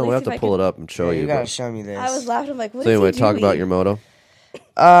I know. don't know. We'll have to pull it up and show You you. gotta but- show me this. I was laughing. I'm like, what So is anyway, he talk doing? about your moto.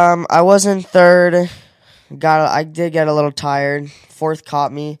 I was in third. I did get a little tired. Fourth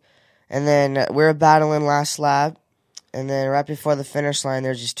caught me, and then we were battling last lap, and then right before the finish line,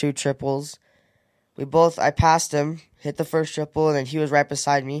 there's just 2 triples. I passed him, hit the first triple, and then he was right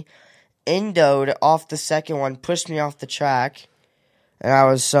beside me. Indoed off the second one, pushed me off the track, and I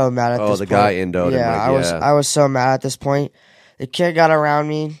was so mad at this Oh, point. the guy indoed him, Yeah, like, yeah. I was so mad at this point. The kid got around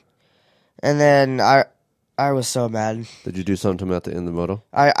me, and then I was so mad. Did you do something to him at the end of the moto?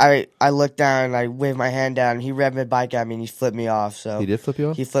 I looked down and I waved my hand down and he revved my bike at me and he flipped me off. So He did flip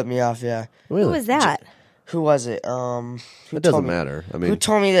you off? He flipped me off, yeah. Really? Who was that? Who was it? It doesn't matter. I Who mean,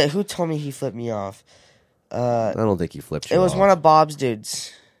 told me he flipped me off? I don't think he flipped you It was off. one of Bob's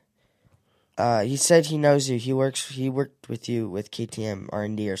dudes. He said he knows you. He worked with you with KTM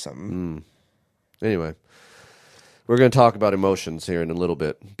R&D or something. Anyway, we're going to talk about emotions here in a little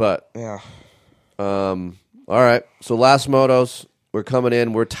bit. But, Yeah. all right. So last motos, we're coming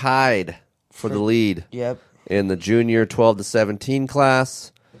in. We're tied for the lead Yep. in the junior 12 to 17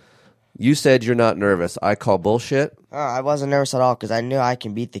 class. You said you're not nervous. I call bullshit. I wasn't nervous at all because I knew I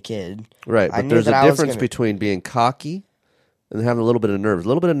can beat the kid. Right, I but knew there's that a I was difference gonna- between being cocky and having a little bit of nerves. A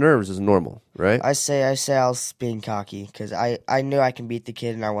little bit of nerves is normal, right? I say I was being cocky because I knew I can beat the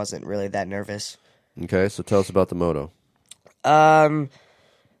kid and I wasn't really that nervous. Okay, so tell us about the moto.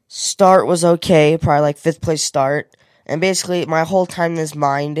 Start was okay, probably like 5th place start. And basically, my whole time this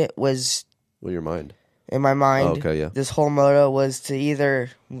mind was Well, your mind. in my mind. Oh, okay, yeah. This whole moto was to either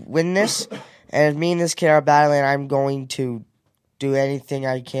win this, and if me and this kid are battling, I'm going to do anything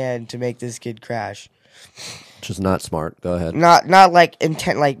I can to make this kid crash. Which is not smart. Go ahead. Not like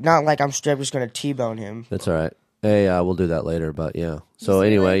intent, not like I'm straight up just going to T-bone him. That's all right. Hey, we'll do that later, but yeah. So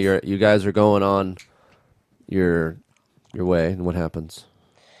anyway, you guys are going on your way, and what happens?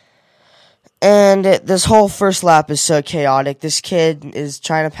 And this whole first lap is so chaotic. This kid is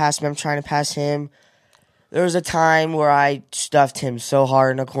trying to pass me. I'm trying to pass him. There was a time where I stuffed him so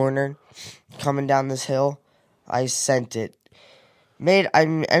hard in a corner coming down this hill. I sent it. I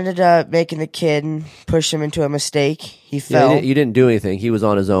ended up making the kid push him into a mistake. He Yeah, fell. you didn't do anything. He was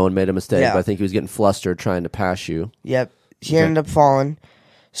on his own, made a mistake, Yeah. but I think he was getting flustered trying to pass you. Yep. He ended up falling.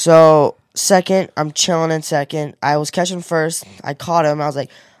 So, second, I'm chilling in second. I was catching first. I caught him. I was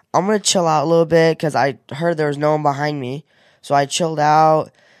like, I'm going to chill out a little bit because I heard there was no one behind me. So I chilled out.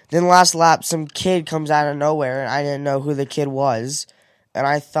 Then last lap, some kid comes out of nowhere, and I didn't know who the kid was. And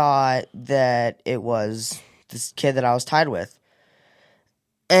I thought that it was this kid that I was tied with.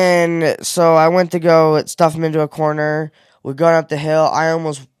 And so I went to go stuff him into a corner. We're going up the hill. I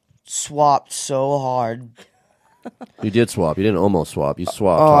almost swapped so hard. You did swap. You didn't almost swap. You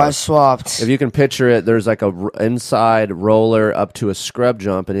swapped. Oh, hard. I swapped. If you can picture it, there's like a inside roller up to a scrub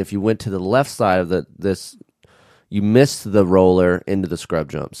jump, and if you went to the left side of this, you missed the roller into the scrub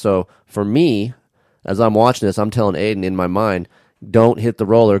jump. So for me, as I'm watching this, I'm telling Aiden in my mind, don't hit the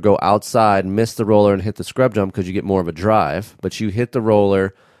roller, go outside, miss the roller, and hit the scrub jump because you get more of a drive. But you hit the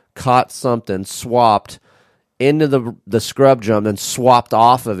roller, caught something, swapped into the scrub jump, then swapped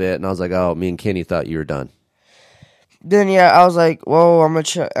off of it, and I was like, oh, me and Kenny thought you were done. Then, yeah, I was like, whoa, I'm going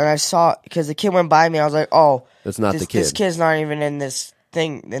to and I saw, because the kid went by me, I was like, oh. That's not the kid. This kid's not even in this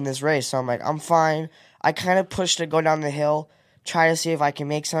race. So I'm like, I'm fine. I kind of pushed to go down the hill, try to see if I can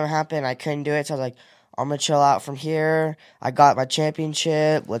make something happen. I couldn't do it, so I was like, I'm going to chill out from here. I got my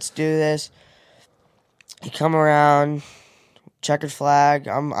championship. Let's do this. You come around, checkered flag.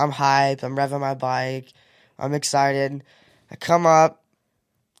 I'm hyped. I'm revving my bike. I'm excited. I come up,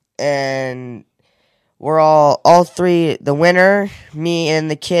 and we're all three, the winner, me, and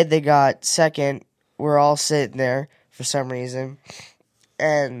the kid that got second, we're all sitting there for some reason.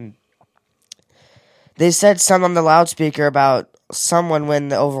 And they said something on the loudspeaker about someone win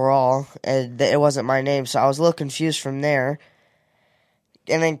the overall, and it wasn't my name, so I was a little confused from there.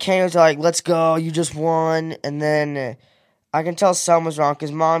 And then Kenny was like, let's go, you just won. And then I can tell something was wrong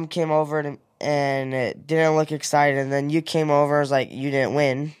because Mom came over and it didn't look excited. And then you came over and was like, you didn't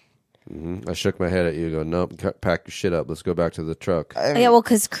win. I shook my head at you, go, nope, pack your shit up. Let's go back to the truck. Yeah, well,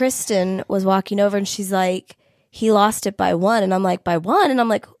 because Kristen was walking over and she's like, he lost it by 1. And I'm like, by 1? And I'm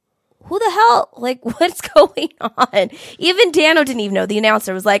like, who the hell? Like, what's going on? Even Dano didn't even know. The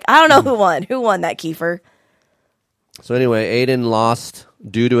announcer was like, I don't know who won. Who won that, Kiefer? So anyway, Aiden lost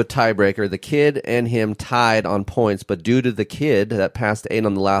due to a tiebreaker. The kid and him tied on points, but due to the kid that passed Aiden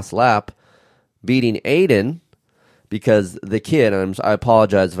on the last lap beating Aiden, because the kid, and I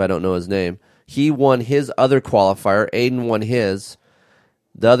apologize if I don't know his name, he won his other qualifier. Aiden won his.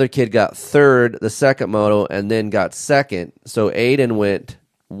 The other kid got third, the second moto, and then got second. So Aiden went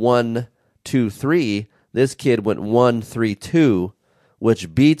 1, 2, 3. This kid went 1, 3, 2,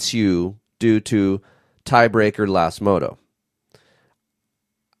 which beats you due to tiebreaker last moto.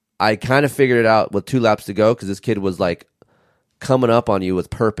 I kind of figured it out with 2 laps to go because this kid was like coming up on you with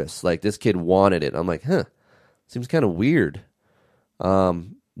purpose. Like this kid wanted it. I'm like, seems kind of weird.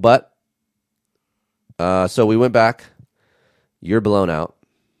 But so we went back. You're blown out.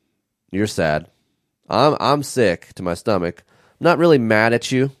 You're sad. I'm sick to my stomach. I'm not really mad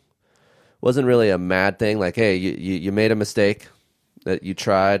at you. Wasn't really a mad thing. Like, hey, you made a mistake that you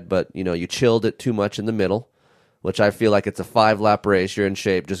tried, but you chilled it too much in the middle, which I feel like it's a 5-lap race. You're in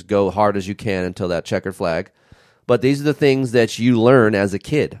shape. Just go hard as you can until that checkered flag. But these are the things that you learn as a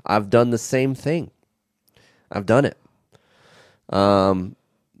kid. I've done the same thing. I've done it. So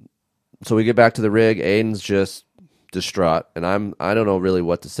we get back to the rig. Aiden's just distraught, and I don't know really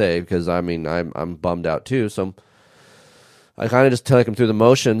what to say because I'm bummed out too. So I kind of just take him through the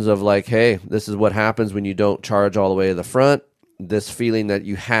motions of like, hey, this is what happens when you don't charge all the way to the front. This feeling that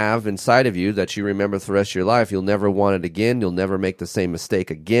you have inside of you that you remember for the rest of your life, you'll never want it again. You'll never make the same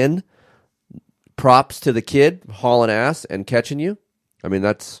mistake again. Props to the kid hauling ass and catching you. I mean,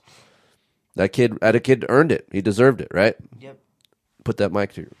 that kid earned it. He deserved it, right? Yep. Put that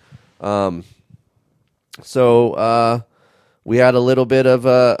mic to you. So we had a little bit of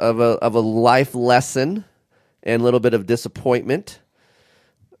a life lesson and a little bit of disappointment.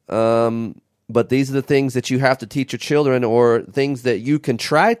 But these are the things that you have to teach your children, or things that you can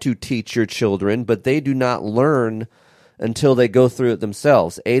try to teach your children, but they do not learn until they go through it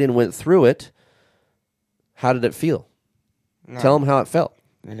themselves. Aiden went through it. How did it feel? No, Tell them how it felt.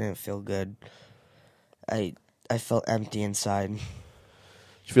 it didn't feel good. I felt empty inside.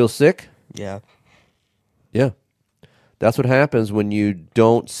 You feel sick? Yeah. Yeah. That's what happens when you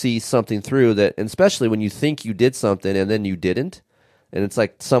don't see something through that, and especially when you think you did something and then you didn't, and it's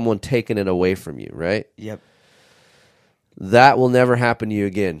like someone taking it away from you, right? Yep. That will never happen to you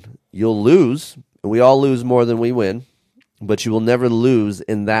again. You'll lose, and we all lose more than we win, but you will never lose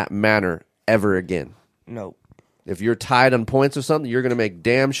in that manner ever again. Nope. If you're tied on points or something, you're going to make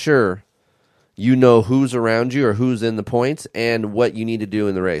damn sure you know who's around you or who's in the points and what you need to do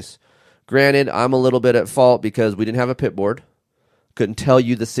in the race. Granted, I'm a little bit at fault because we didn't have a pit board. Couldn't tell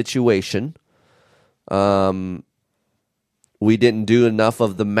you the situation. We didn't do enough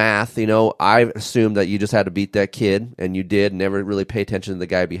of the math. I assumed that you just had to beat that kid, and you did. Never really pay attention to the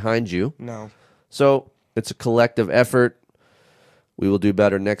guy behind you. No. So it's a collective effort. We will do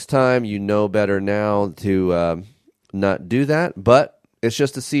better next time. You know better now to not do that. But it's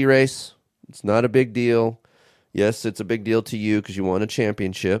just a C race. It's not a big deal. Yes, it's a big deal to you because you won a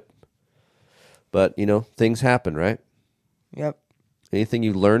championship. But, things happen, right? Yep. Anything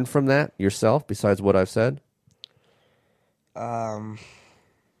you learned from that yourself besides what I've said? Yep.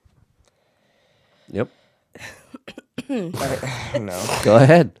 No. Go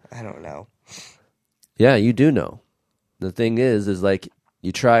ahead. I don't know. Yeah, you do know. The thing is like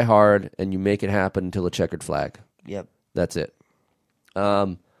you try hard and you make it happen until a checkered flag. Yep. That's it.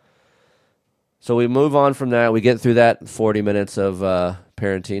 So we move on from that. We get through that 40 minutes of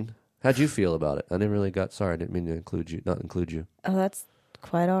parenting. How'd you feel about it? I didn't mean to not include you. Oh, that's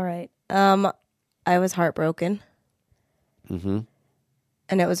quite all right. I was heartbroken. Mm-hmm.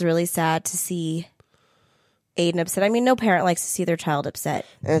 And it was really sad to see Aiden upset. I mean, no parent likes to see their child upset.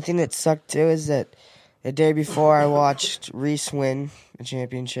 And the thing that sucked too is that the day before I watched Reese win a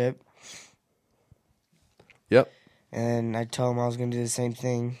championship. Yep. And I told him I was going to do the same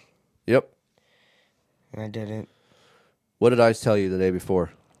thing. Yep. And I didn't. What did I tell you the day before?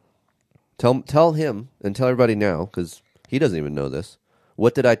 Tell him and tell everybody now, because he doesn't even know this.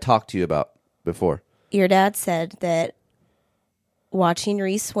 What did I talk to you about before? Your dad said that watching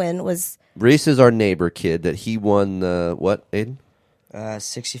Reese win was... Reese is our neighbor kid that he won what, Aiden?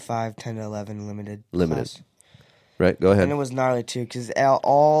 65, 10 to 11 limited. Limited. Class. Right, go ahead. And it was gnarly too, because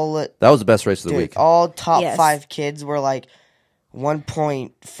all that was the best race of the week. All top Yes. 5 kids were like 1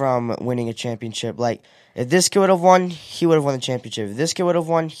 point from winning a championship. Like, if this kid would have won, he would have won the championship. If this kid would have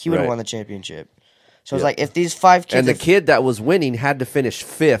won, he would have Right. won the championship. So it's Yeah. like, if these 5 kids... And the kid that was winning had to finish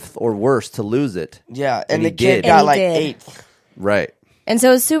 5th or worse to lose it. Yeah, And and he the kid did. got And he like did. 8th. Right. And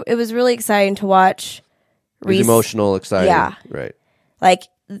so it was really exciting to watch It was Reese. emotional, exciting. Yeah. Right. Like,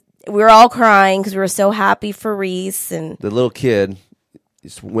 we were all crying because we were so happy for Reese. And The little kid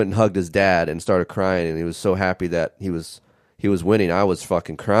just went and hugged his dad and started crying, and he was so happy that he was winning. I was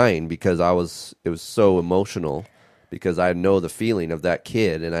fucking crying because it was so emotional because I know the feeling of that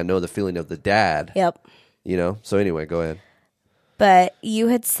kid and I know the feeling of the dad. yep. You know? So anyway, go ahead. But you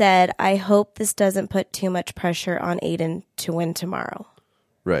had said, I hope this doesn't put too much pressure on Aiden to win tomorrow.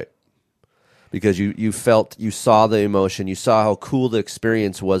 Right. Because you saw the emotion, you saw how cool the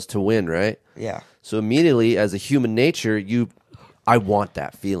experience was to win, right? Yeah. So immediately, as a human nature, I want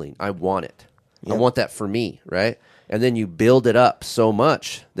that feeling. I want it. I want that for me, right? And then you build it up so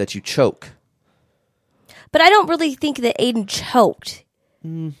much that you choke. But I don't really think that Aiden choked.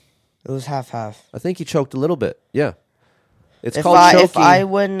 It was half-half. I think he choked a little bit. Yeah. It's If called I choking.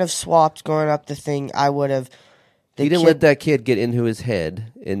 wouldn't have swapped going up the thing, I would have... He didn't let that kid get into his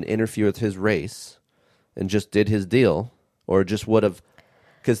head and interfere with his race and just did his deal. Or just would have...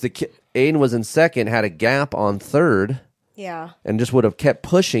 Because Aiden was in second, had a gap on third, Yeah. and just would have kept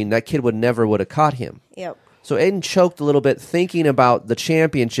pushing. That kid would have caught him. Yep. So Aiden choked a little bit, thinking about the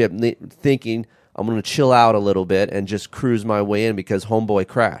championship, thinking, I'm going to chill out a little bit and just cruise my way in because homeboy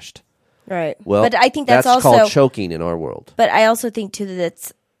crashed. Right. Well, but I think that's also called choking in our world. But I also think too that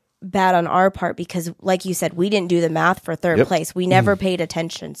it's bad on our part because, like you said, we didn't do the math for third Yep. place. We never paid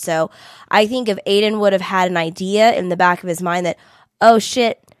attention. So I think if Aiden would have had an idea in the back of his mind that, oh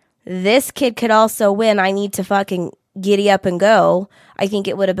shit, this kid could also win, I need to fucking giddy up and go, I think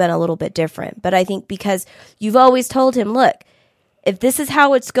it would have been a little bit different. But I think because you've always told him, look, if this is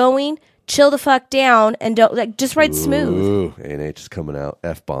how it's going, chill the fuck down and don't just ride smooth. Ooh, A&H is coming out.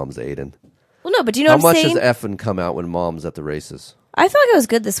 F-bombs Aiden. Well, no, but you know How what I'm much saying? does F-ing come out when mom's at the races? I felt like it was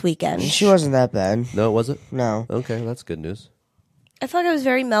good this weekend. She wasn't that bad. No, was it? No. Okay, that's good news. I felt like I was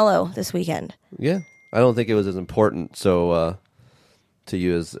very mellow this weekend. Yeah. I don't think it was as important to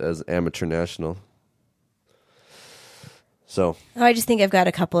you as amateur national. So I just think I've got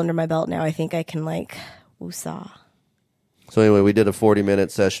a couple under my belt now. I think I can woosah. So anyway, we did a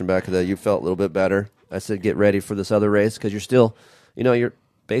 40-minute session back of that. You felt a little bit better. I said, get ready for this other race because you're still, you're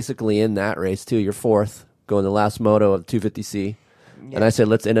basically in that race too. You're fourth, going the last moto of 250C. Yeah. And I said,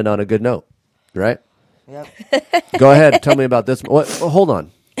 let's end it on a good note, right? Yep. Go ahead. Tell me about this. Hold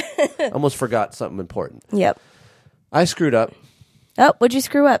on. I almost forgot something important. Yep. I screwed up. Oh, what'd you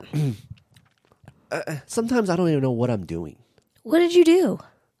screw up? Sometimes I don't even know what I'm doing. What did you do?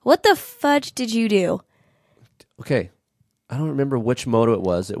 What the fudge did you do? Okay. I don't remember which moto it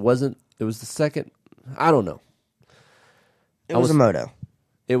was. It was the second. I don't know. It was a moto.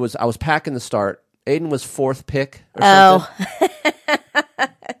 I was packing the start. Aiden was fourth pick or something.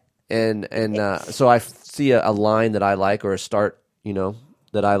 And so I see a line that I like or a start,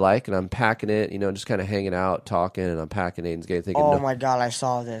 that I like, and I'm packing it, just kind of hanging out, talking, and I'm packing Aiden's gate, thinking, Oh my God, I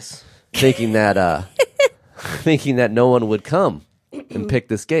saw this. thinking that thinking that no one would come and pick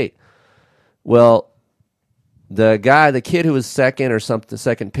this gate. Well, the kid who was second or something,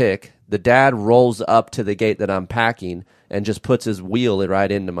 second pick, the dad rolls up to the gate that I'm packing and just puts his wheel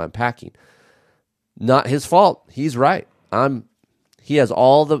right into my packing. Not his fault. He's right. He has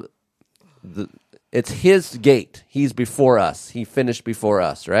all the it's his gate. He's before us. He finished before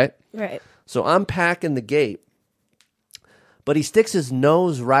us, right? Right. So I'm packing the gate, but he sticks his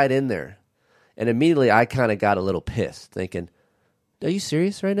nose right in there. And immediately I kind of got a little pissed, thinking, are you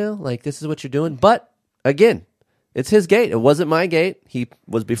serious right now? Like, this is what you're doing? But, again, it's his gate. It wasn't my gate. He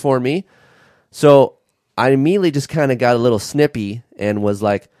was before me. So I immediately just kind of got a little snippy and was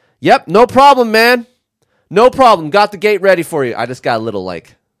like, yep, no problem, man. No problem. Got the gate ready for you. I just got a little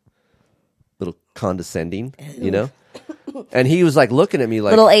condescending, And he was like looking at me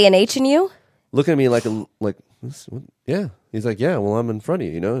like Little A&H in you? looking at me like yeah. He's like, yeah, well, I'm in front of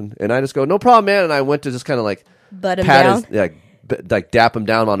you, and I just go, no problem, man. And I went to just kind of like Butt him pat down? his, like dap him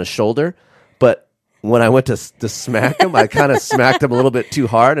down on his shoulder. But when I went to smack him, I kind of smacked him a little bit too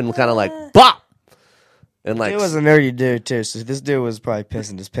hard and kind of like bop. And like He was a nerdy dude too, so this dude was probably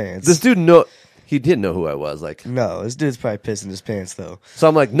pissing his pants. this dude he didn't know who I was. Like, No, this dude's probably pissing his pants though. so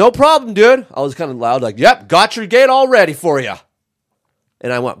I'm like, no problem, dude. I was kind of loud, like, yep, got your gate all ready for you.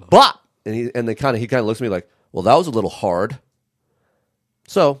 And I went bop. And he kind of looks at me like, well, that was a little hard.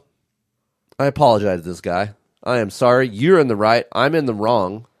 So I apologize to this guy. I am sorry. You're in the right. I'm in the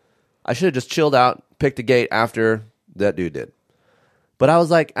wrong. I should have just chilled out, picked a gate after that dude did. But I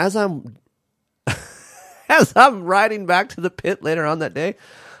was like, as I'm riding back to the pit later on that day,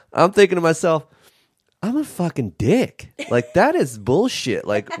 I'm thinking to myself, I'm a fucking dick. Like, that is bullshit.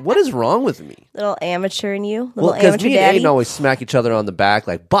 Like, what is wrong with me? Little amateur in you. Little Well, because amateur me and daddy. Aiden always smack each other on the back,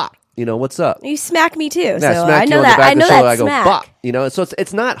 like, bop. You know, what's up? You smack me too. Yeah, So smack I you know on that. the back I of know the shoulder. that I go, smack. bop. You know, so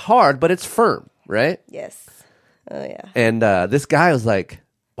it's not hard, but it's firm, right? Yes. Oh yeah. And this guy was like,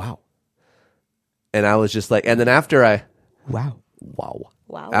 wow. And I was just like, and then after I, Wow.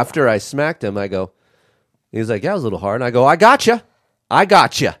 Wow. after I smacked him, I go, he was like, yeah, it was a little hard. And I go, I got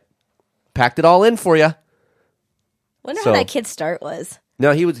you. Packed it all in for you. Wonder So- how that kid's start was.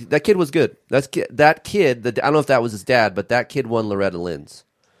 No, that kid was good. That kid, I don't know if that was his dad, but that kid won Loretta Lynn's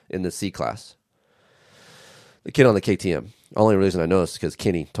in the C class. The kid on the KTM. Only reason I know this is because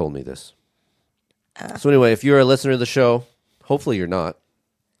Kenny told me this. So anyway, if you're a listener to the show, hopefully you're not.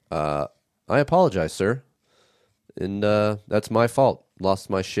 I apologize, sir. And that's my fault. Lost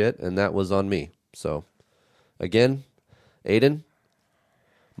my shit, and that was on me. So, again, Aiden,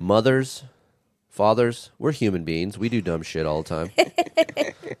 mothers, fathers, we're human beings. We do dumb shit all the time.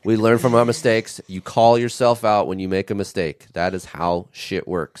 We learn from our mistakes. You call yourself out when you make a mistake. That is how shit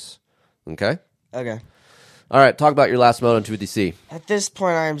works. Okay? Okay. All right, talk about your last moto in 2DC. At this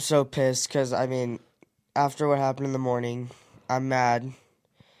point, I am so pissed because, I mean, after what happened in the morning, I'm mad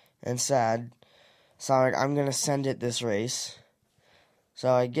and sad. So I'm like, I'm going to send it this race.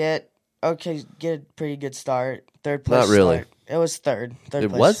 So I get a pretty good start. Third place. Not really. Start. It was third. Third It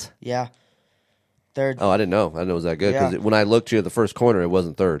place. was? Yeah. Third. Oh, I didn't know. I didn't know it was that good. Because Yeah. when I looked you at the first corner, it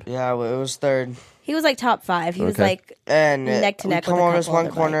wasn't third. Yeah, it was third. He was like top 5. He was Okay. like And neck to we neck come with a over this couple one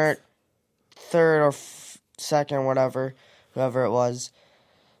other corner, bikes. third or second, whatever, whoever it was,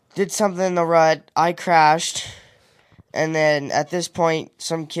 did something in the rut. I crashed, and then at this point,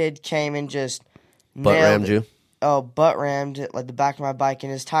 some kid came and just Butt nailed rammed it. you. Oh, butt rammed it, like the back of my bike,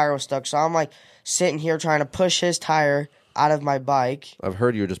 and his tire was stuck. So I'm like sitting here trying to push his tire out of my bike. I've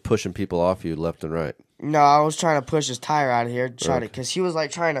heard you were just pushing people off you left and right. No, I was trying to push his tire out of here, because he was like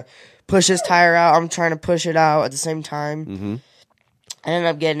trying to push his tire out. I'm trying to push it out at the same time. Mm-hmm. I ended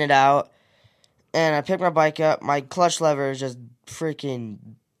up getting it out, and I picked my bike up. My clutch lever is just freaking,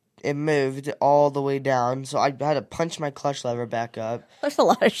 it moved all the way down, so I had to punch my clutch lever back up. there's a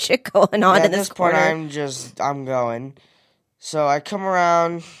lot of shit going on And in at this this point, corner. I'm going. So I come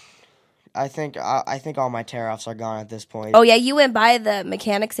around. I think all my tear-offs are gone at this point. Oh yeah, you went by the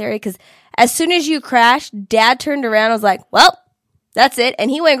mechanics area because as soon as you crashed, Dad turned around and was like, well, that's it. And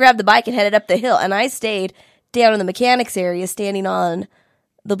he went and grabbed the bike and headed up the hill. And I stayed down in the mechanics area standing on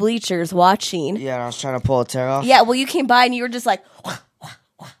the bleachers watching. Yeah, and I was trying to pull a tear off. Yeah, well, you came by and you were just like,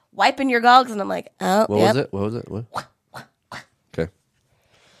 wiping your goggles. And I'm like, oh, What yep. was it? What was it? What? Okay.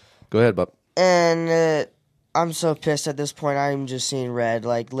 Go ahead, Bob. And I'm so pissed at this point. I'm just seeing red.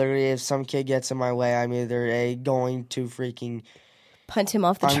 Like, literally, if some kid gets in my way, I'm either going to freaking... Punt him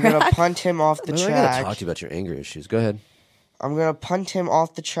off the I'm track. going to punt him off the I gotta track. talk to you about your anger issues. Go ahead. I'm going to punt him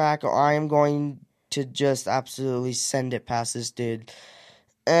off the track, or I am going to just absolutely send it past this dude.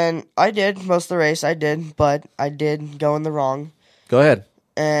 And I did most of the race. I did, but I did go in the wrong. Go ahead.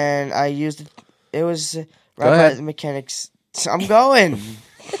 And I used it was right by ahead. the mechanics. I'm going.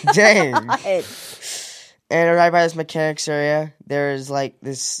 Dang. And right by this mechanics area, there is like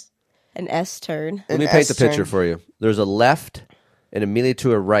this. An S turn. Let me an paint the S-turn. picture for you. There's a left and immediately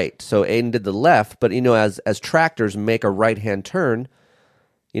to a right. So Aiden did the left, but as tractors make a right-hand turn,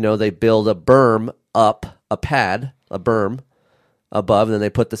 they build a berm up, a berm above, and then they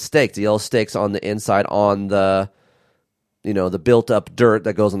put the stakes, the yellow stakes on the inside on the, the built-up dirt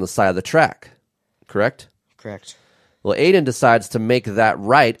that goes on the side of the track. Correct? Correct. Well, Aiden decides to make that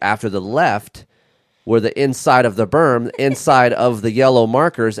right after the left, where the inside of the berm, inside of the yellow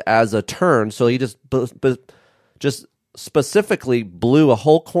markers as a turn. So he just specifically blew a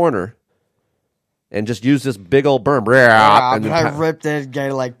whole corner and just used this big old berm. Yeah, and but then I ripped it,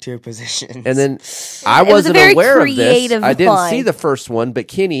 got like 2 positions. and then I It was a wasn't very aware of this. creative I didn't line. see the first one, but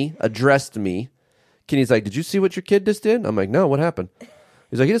Kenny addressed me. Kenny's like, "Did you see what your kid just did?" I'm like, "No, what happened?"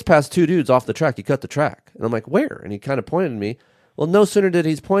 He's like, "He just passed 2 dudes off the track. He cut the track." And I'm like, "Where?" And he kind of pointed at me. Well, no sooner did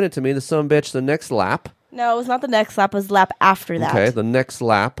he point it to me, the son of a bitch, the next lap. No, it was not the next lap. It was the lap after that. Okay, the next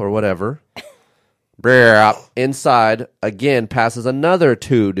lap or whatever. Brrr, inside again passes another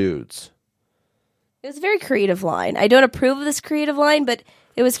 2 dudes. It was a very creative line. I don't approve of this creative line, but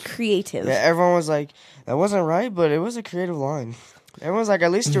it was creative. yeah, everyone was like, "That wasn't right," but it was a creative line. Everyone's like,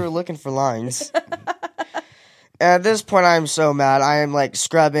 "At least you were looking for lines." At this point, I am so mad. I am like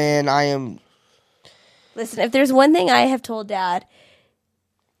scrubbing. I am. Listen, if there's one thing I have told Dad,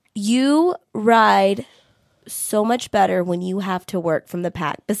 you ride so much better when you have to work from the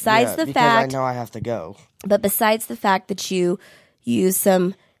pack. Besides the because fact, I know I have to go. but besides the fact that you use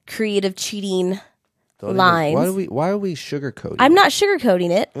some creative cheating lines. Why are we sugarcoating? I'm not sugarcoating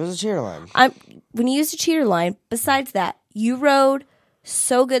it. It was a cheer line. When you used a cheater line, besides that, you rode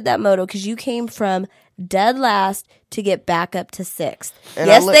so good that moto because you came from dead last to get back up to 6th. And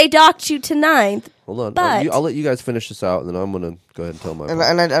Yes, they docked you to 9th. Hold on. But I'll let you guys finish this out, and then I'm going to go ahead and tell my And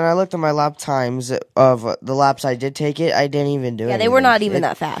part. I looked at my lap times of the laps I did take it. I didn't even do it. yeah, they were not even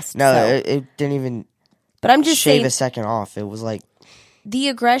that fast. No, so. it didn't even But I'm just shave saying, a second off. It was like the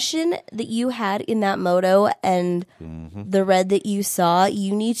aggression that you had in that moto and the red that you saw,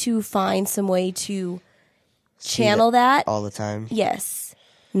 you need to find some way to channel that. all the time. Yes.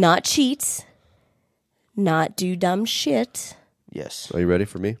 Not cheat. Not do dumb shit. Yes. Are you ready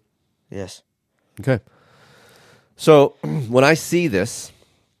for me? Yes. Okay. So when I see this,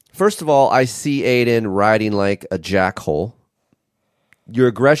 first of all, I see Aiden riding like a jackhole. Your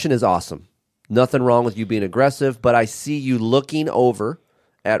aggression is awesome. Nothing wrong with you being aggressive, but I see you looking over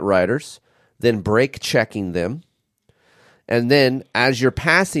at riders, then brake checking them. And then as you're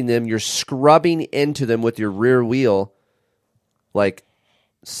passing them, you're scrubbing into them with your rear wheel like,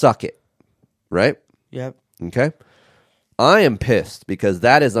 suck it. Right? Yep. Okay. I am pissed because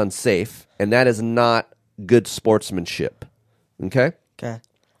that is unsafe and that is not good sportsmanship. Okay. Okay.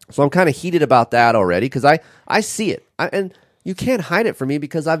 So I'm kind of heated about that already because I see it. And you can't hide it from me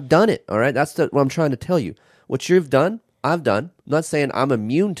because I've done it. All right. That's what I'm trying to tell you. What you've done, I've done. I'm not saying I'm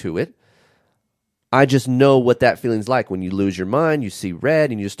immune to it. I just know what that feeling's like when you lose your mind, you see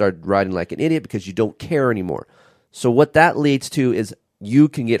red, and you start riding like an idiot because you don't care anymore. So what that leads to is you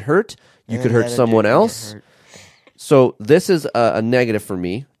can get hurt. You could hurt someone else. So this is a negative for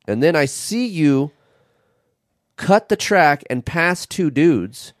me. And then I see you cut the track and pass 2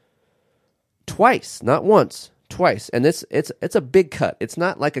 dudes twice, not once, twice. And it's a big cut. It's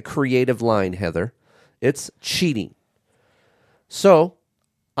not like a creative line, Heather. It's cheating. So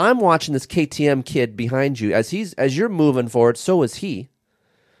I'm watching this KTM kid behind you as you're moving forward. So is he.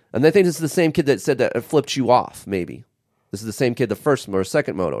 And I think this is the same kid that said that it flipped you off. Maybe this is the same kid, the first or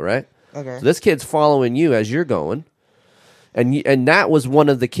second moto, right? Okay. So this kid's following you as you're going, and that was one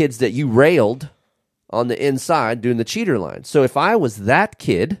of the kids that you railed on the inside doing the cheater line. So if I was that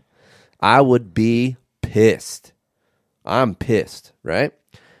kid, I would be pissed. I'm pissed, right?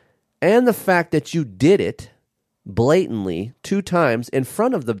 And the fact that you did it blatantly 2 times in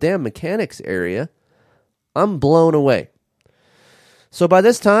front of the damn mechanics area, I'm blown away. So by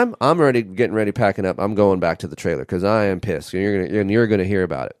this time, I'm getting ready, packing up. I'm going back to the trailer because I am pissed. And you're gonna hear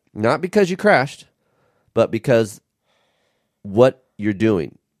about it. Not because you crashed, but because what you're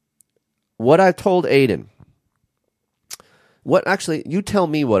doing. What I told Aiden. Actually, you tell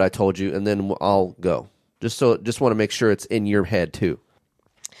me what I told you, and then I'll go. Just want to make sure it's in your head too.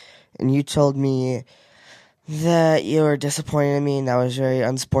 And you told me that you were disappointed in me, and that was very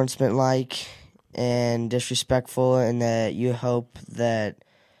unsportsmanlike and disrespectful, and that you hope that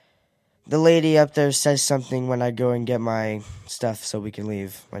the lady up there says something when I go and get my stuff so we can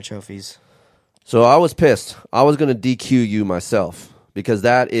leave, my trophies. So I was pissed. I was going to DQ you myself because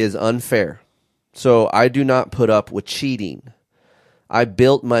that is unfair. So I do not put up with cheating. I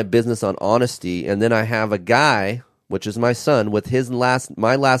built my business on honesty, and then I have a guy, which is my son, with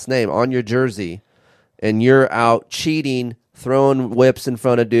my last name on your jersey, and you're out cheating, throwing whips in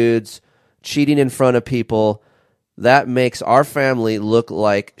front of dudes, cheating in front of people. That makes our family look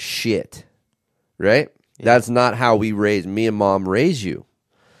like shit, right? Yeah. That's not how me and Mom raise you.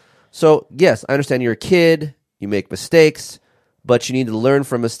 So, yes, I understand you're a kid, you make mistakes, but you need to learn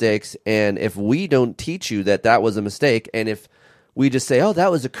from mistakes. And if we don't teach you that was a mistake, and if we just say, oh, that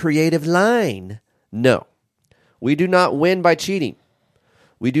was a creative line, no. We do not win by cheating.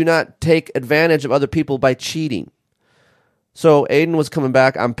 We do not take advantage of other people by cheating. So Aiden was coming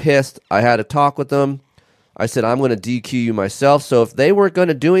back. I'm pissed. I had a talk with them. I said, I'm going to DQ you myself. So if they weren't going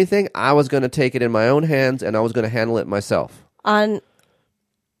to do anything, I was going to take it in my own hands, and I was going to handle it myself. On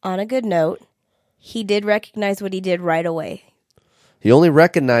a good note, he did recognize what he did right away. He only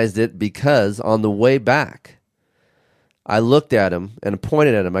recognized it because on the way back, I looked at him and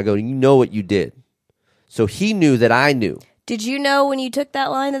pointed at him. I go, you know what you did. So he knew that I knew. Did you know when you took that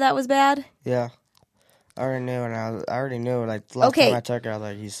line that was bad? Yeah. I already knew, and I already knew. Like the last time I took it, I was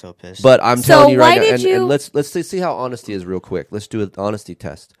like, "He's so pissed." But I'm telling you right now, and let's see how honesty is real quick. Let's do an honesty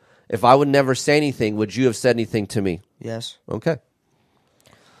test. If I would never say anything, would you have said anything to me? Yes. Okay.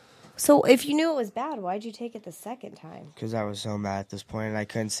 So if you knew it was bad, why'd you take it the second time? Because I was so mad at this point, and I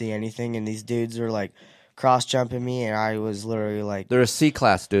couldn't see anything, and these dudes were like cross jumping me, and I was literally like, They're a C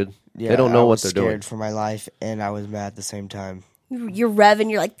class, dude. yeah, They don't know I what was they're scared doing. for my life, and I was mad at the same time. You're revving.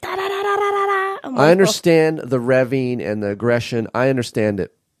 You're like da da da da da da da. I'm like, I understand the revving and the aggression. I understand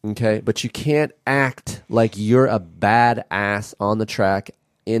it. Okay, but you can't act like you're a badass on the track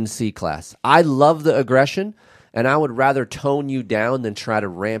in C class. I love the aggression, and I would rather tone you down than try to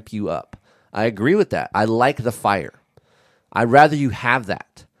ramp you up. I agree with that. I like the fire. I'd rather you have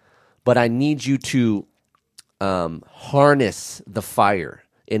that, but I need you to harness the fire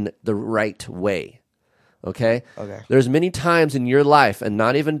in the right way. Okay? Okay. There's many times in your life, and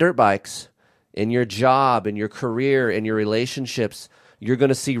not even dirt bikes, in your job, in your career, in your relationships, you're going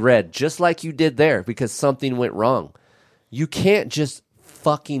to see red, just like you did there, because something went wrong. You can't just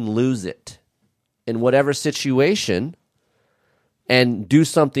fucking lose it in whatever situation and do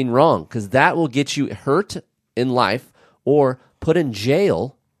something wrong, because that will get you hurt in life or put in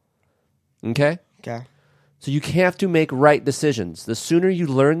jail. Okay? Okay. So you have to make right decisions. The sooner you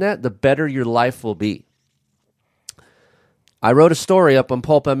learn that, the better your life will be. I wrote a story up on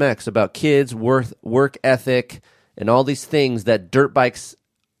Pulp MX about kids, work ethic, and all these things that dirt bikes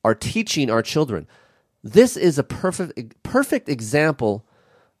are teaching our children. This is a perfect example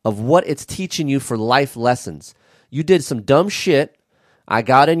of what it's teaching you for life lessons. You did some dumb shit. I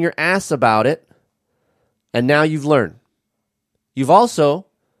got in your ass about it, and now you've learned. You've also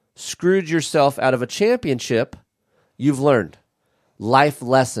screwed yourself out of a championship. You've learned life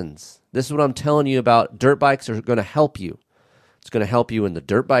lessons. This is what I'm telling you about. Dirt bikes are going to help you. It's going to help you in the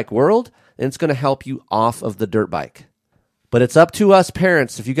dirt bike world, and it's going to help you off of the dirt bike. But it's up to us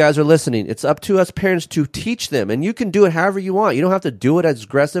parents, if you guys are listening, it's up to us parents to teach them. And you can do it however you want. You don't have to do it as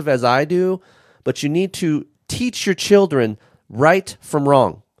aggressive as I do, but you need to teach your children right from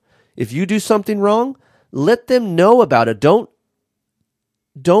wrong. If you do something wrong, let them know about it. Don't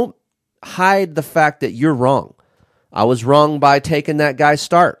hide the fact that you're wrong. I was wrong by taking that guy's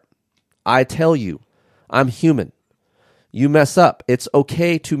start. I tell you, I'm human. You mess up. It's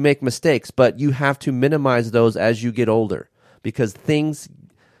okay to make mistakes, but you have to minimize those as you get older, because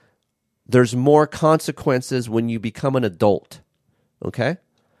there's more consequences when you become an adult. Okay?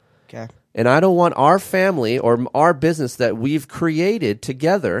 Okay. And I don't want our family or our business that we've created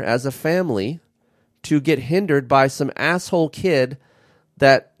together as a family to get hindered by some asshole kid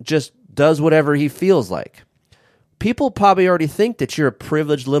that just does whatever he feels like. People probably already think that you're a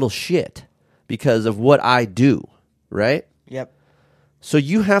privileged little shit because of what I do, right? Yep. So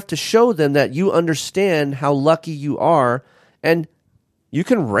you have to show them that you understand how lucky you are, and you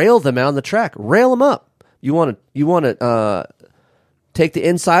can rail them out on the track. Rail them up. You want to take the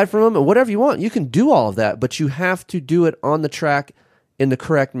inside from them, or whatever you want. You can do all of that, but you have to do it on the track in the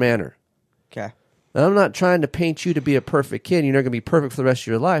correct manner. Okay. And I'm not trying to paint you to be a perfect kid. You're not going to be perfect for the rest of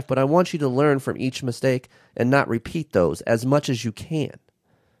your life, but I want you to learn from each mistake and not repeat those as much as you can.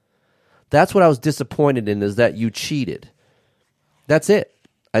 That's what I was disappointed in, is that you cheated. That's it.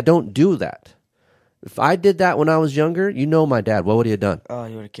 I don't do that. If I did that when I was younger, you know my dad. What would he have done? Oh,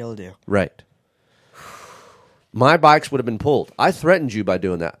 he would have killed you. Right. My bikes would have been pulled. I threatened you by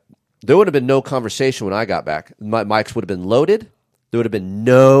doing that. There would have been no conversation when I got back. My bikes would have been loaded. There would have been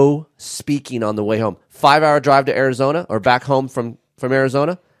no speaking on the way home. 5-hour drive to Arizona or back home from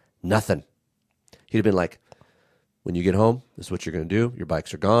Arizona, nothing. He'd have been like, when you get home, this is what you're going to do. Your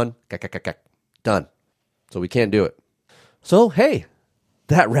bikes are gone. Done. So we can't do it. So, hey,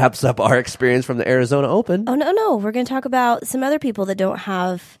 that wraps up our experience from the Arizona Open. Oh, no. We're going to talk about some other people that don't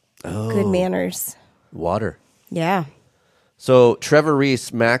have good manners. Water. Yeah. So Trevor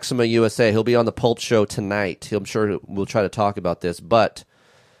Reese, Maxima USA, he'll be on the Pulp Show tonight. I'm sure we'll try to talk about this. But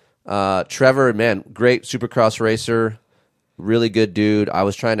Trevor, man, great Supercross racer, really good dude. I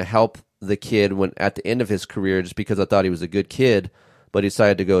was trying to help the kid when at the end of his career just because I thought he was a good kid, but he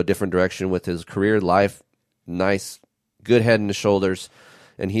decided to go a different direction with his career life. Nice, good head and the shoulders.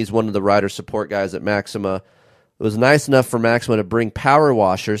 And he's one of the rider support guys at Maxima. It was nice enough for Maxima to bring power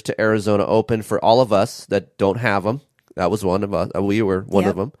washers to Arizona Open for all of us that don't have them. That was one of us. We were one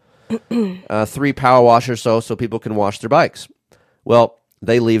of them. 3 power washers so people can wash their bikes. Well,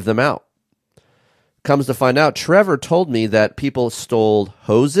 they leave them out. Comes to find out, Trevor told me that people stole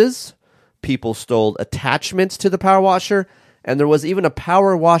hoses, people stole attachments to the power washer, and there was even a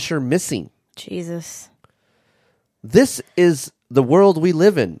power washer missing. Jesus. This is the world we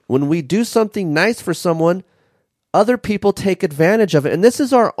live in. When we do something nice for someone, other people take advantage of it. And this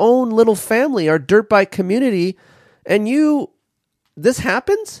is our own little family, our dirt bike community. And this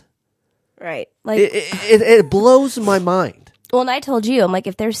happens? Right. Like It blows my mind. Well, and I told you, I'm like,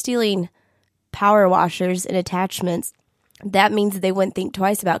 if they're stealing power washers and attachments, that means that they wouldn't think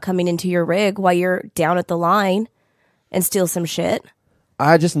twice about coming into your rig while you're down at the line and steal some shit.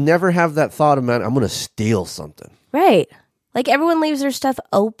 I just never have that thought of, man, I'm going to steal something. Right. Like everyone leaves their stuff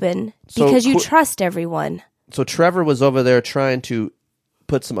open So because you trust everyone. So Trevor was over there trying to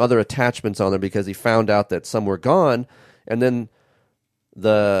put some other attachments on there because he found out that some were gone, and then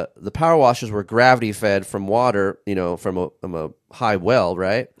the power washers were gravity fed from water, from a high well,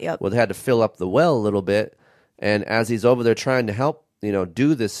 right? Yep. Well, they had to fill up the well a little bit, and as he's over there trying to help,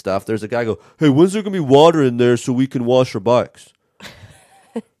 do this stuff, there's a guy go, "Hey, when's there gonna be water in there so we can wash our bikes?"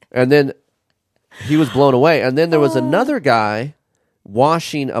 And then he was blown away, and then there was another guy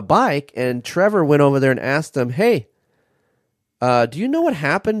washing a bike, and Trevor went over there and asked him, "Hey, do you know what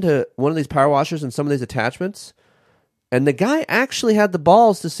happened to one of these power washers and some of these attachments?" And the guy actually had the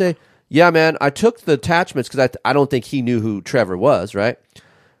balls to say, "Yeah, man, I took the attachments," because I don't think he knew who Trevor was, right?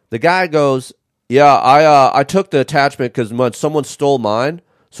 The guy goes, "Yeah, I took the attachment because someone stole mine,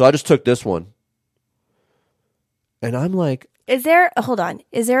 so I just took this one." And I'm like, Is there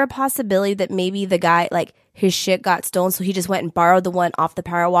a possibility that maybe the guy, like, his shit got stolen, so he just went and borrowed the one off the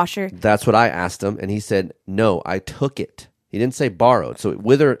power washer? that's what I asked him, and he said, "No, I took it." He didn't say borrowed. So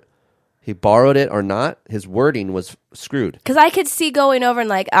whether he borrowed it or not, his wording was screwed. Because I could see going over and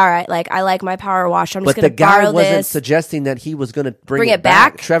like, all right, like, I like my power washer. I'm just But going the to guy borrow wasn't this. suggesting that he was going to bring Bring it it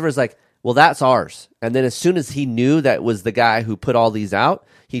back? Trevor's like, "Well, that's ours." And then as soon as he knew that was the guy who put all these out,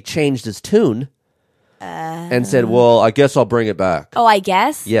 he changed his tune and said, "Well, I guess I'll bring it back." Oh, I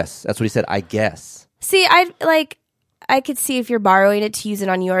guess? Yes, that's what he said, "I guess." See, I could see if you're borrowing it to use it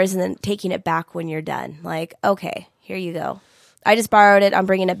on yours and then taking it back when you're done. Like, okay, here you go. I just borrowed it. I'm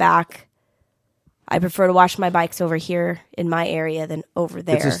bringing it back. I prefer to wash my bikes over here in my area than over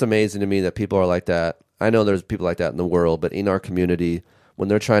there. It's just amazing to me that people are like that. I know there's people like that in the world, but in our community, when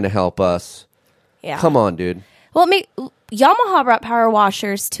they're trying to help us, Yeah. come on, dude. Well, Yamaha brought power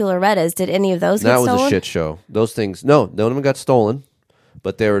washers to Loretta's. Did any of those get That stolen? was a shit show. Those things, no, none of them got stolen,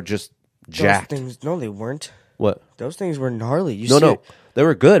 but they were just jacked. Those things, no, they weren't. What? Those things were gnarly. No. They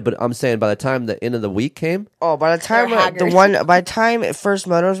were good, but I'm saying by the time the end of the week came, Oh, by the time haggard. by the time first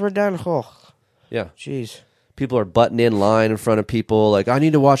motos were done, yeah, jeez, people are butting in line in front of people. Like, "I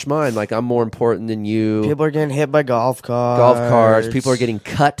need to wash mine. Like, I'm more important than you." people are getting hit by golf carts. Golf carts. People are getting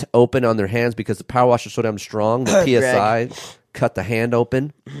cut open on their hands because the power washer's so damn strong. The PSI cut the hand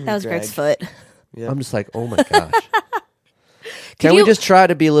open. That was Greg's foot. I'm just like, oh my gosh. Can we you- just try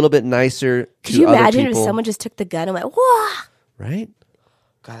to be a little bit nicer Could to you other imagine if people? someone just took the gun and went, whoa? Right?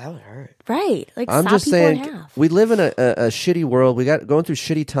 God, that would hurt. Right. Like, I'm stop just people saying, in half. we live in a shitty world. We got going through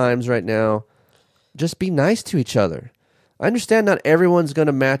shitty times right now. Just be nice to each other. I understand not everyone's going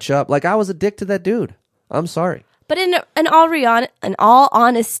to match up. Like, I was a dick to that dude. I'm sorry. But in all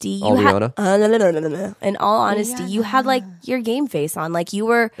honesty, you had Alriana? in all honesty, you had like your game face on. Like you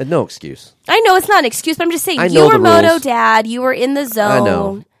were. And no excuse. I know it's not an excuse, but I'm just saying I you know were the moto rules. dad. You were in the zone. I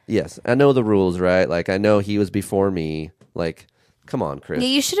know. Yes, I know the rules, right? Like, I know he was before me. Like, come on, Chris. Yeah,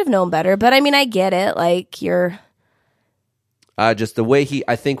 you should have known better. But I mean, I get it. Like you're. Just the way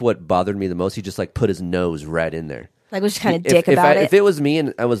I think what bothered me the most, he just like put his nose right in there. Like was just kind of dick about it. If it was me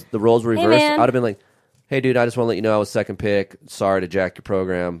and the roles were Hey, reversed, man. I'd have been like, "Hey, dude, I just want to let you know I was second pick. Sorry to jack your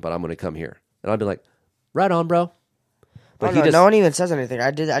program, but I'm going to come here." And I'd be like, "Right on, bro." But No one even says anything.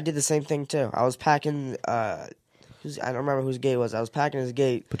 I did the same thing too. I was packing. I don't remember whose gate it was. I was packing his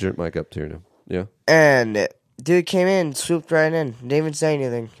gate, put your mic up to here now. Yeah. and dude came in, swooped right in, didn't even say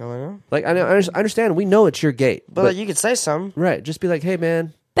anything. I'm like, oh. Like, I understand. We know it's your gate. But like, you could say something. right. Just be like, "Hey,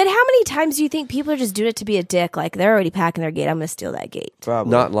 man." But how many times do you think people are just doing it to be a dick? Like they're already packing their gate. I'm going to steal that gate.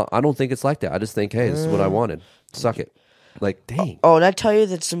 Probably. I don't think it's like that. I just think, hey, this is what I wanted. Suck it. Like, dang. Oh, did I tell you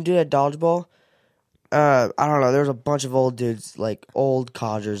that some dude at Dodgeball? I don't know. There was a bunch of old dudes, like old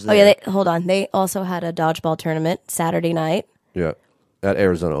codgers. Oh yeah, hold on. They also had a dodgeball tournament Saturday night. Yeah. At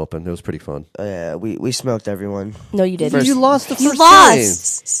Arizona Open. It was pretty fun. Yeah, we smoked everyone. No, you didn't. You lost the first You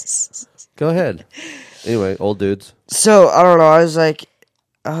lost. game. Go ahead. Anyway, old dudes. So I don't know. I was like,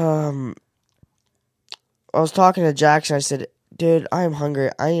 I was talking to Jackson. I said, "Dude, I am hungry.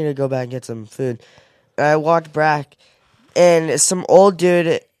 I need to go back and get some food." And I walked back, and some old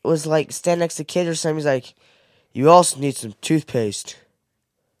dude was like standing next to kids or something. He's like, "You also need some toothpaste."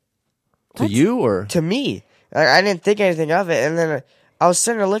 To you or? To me, I didn't think anything of it, and then I was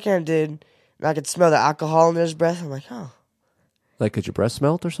sitting there looking at dude, and I could smell the alcohol in his breath. I'm like, "Oh, Like, could your breath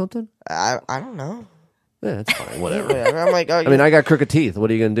smelt or something? I don't know." Yeah, it's fine. Whatever. Whatever. I'm like, "Oh, I mean, I got crooked teeth.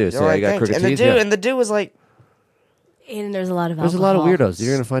 What are you going to do? Say I got crooked and teeth? the dude, Yeah. and the dude was like, And there's a lot of There's a lot of weirdos.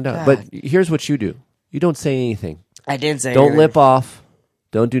 You're going to find out. But God. here's what you do. You don't say anything. "I didn't say Don't anything." lip off.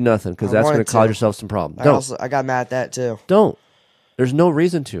 Don't do nothing because I that's going to wanted cause to. yourself some problems. I got mad at that too. Don't. There's no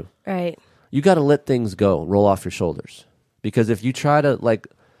reason to. Right. You got to let things go, roll off your shoulders. Because if you try to like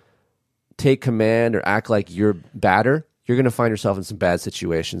take command or act like you're badder, you're going to find yourself in some bad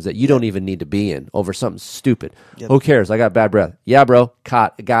situations that you don't even need to be in over something stupid. Yep. Who cares? I got bad breath. Yeah, bro.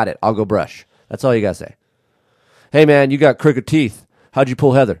 Got it. I'll go brush. That's all you got to say. Hey, man, you got crooked teeth. How'd you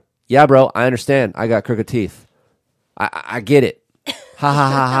pull Heather? Yeah, bro. I understand. I got crooked teeth. I get it. Ha, ha,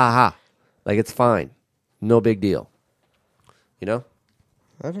 ha, ha, ha. Like, it's fine. No big deal. You know?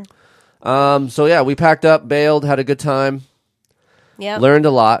 Okay. So, yeah, we packed up, bailed, had a good time, Yep. learned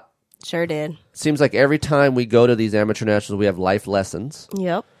a lot. Sure did. Seems like every time we go to these amateur nationals, we have life lessons.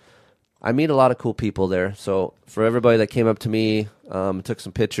 Yep. I meet a lot of cool people there. So for everybody that came up to me, took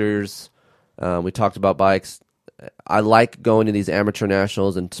some pictures, we talked about bikes. I like going to these amateur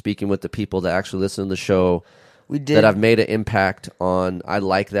nationals and speaking with the people that actually listen to the show. We did. That I've made an impact on. I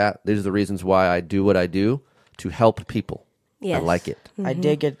like that. These are the reasons why I do what I do, to help people. Yes. I like it. I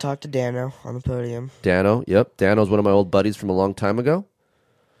did get to talk to Dano on the podium. Dano, yep. Dano's one of my old buddies from a long time ago.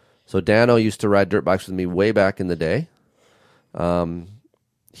 So Dano used to ride dirt bikes with me way back in the day.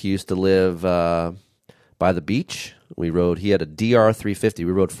 He used to live by the beach. He had a DR 350.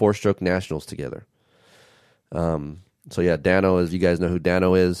 We rode 4-stroke nationals together. So yeah, Dano, as you guys know who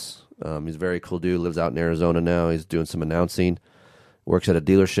Dano is, he's a very cool dude, lives out in Arizona now. He's doing some announcing, works at a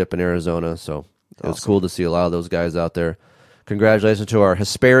dealership in Arizona. So it was cool to see a lot of those guys out there. Congratulations to our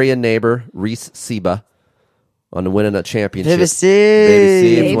Hesperian neighbor, Reese Seba, on winning a championship. Baby Siebes. Baby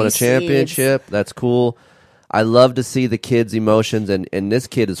Siebes Baby won a Siebes. championship. That's cool. I love to see the kids' emotions, and this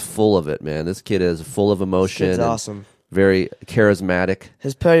kid is full of it, man. This kid is full of emotion. Kid's and awesome. Very charismatic.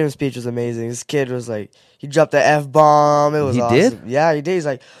 His podium speech was amazing. This kid was like, he dropped the F-bomb. It was He awesome. did? Yeah, he did. He's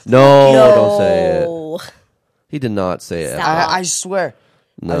like, No, No. don't say it. He did not say it. Stop. I swear.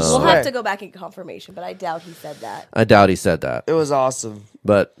 No. I We'll swear. have to go back and confirmation, but I doubt he said that. I doubt he said that. It was awesome.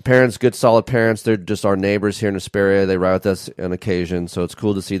 But parents, good, solid parents. They're just our neighbors here in Hesperia. They ride with us on occasion, so it's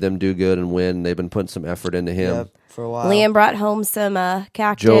cool to see them do good and win. They've been putting some effort into him. Yep, for a while. Liam brought home some Joe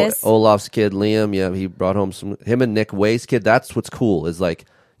cactus. Olaf's kid, Liam, yeah, he brought home him and Nick Way's kid. That's what's cool, is like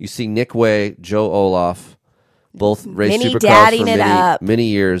you see Nick Way, Joe Olaf, both race Mini supercross dadding for it up. many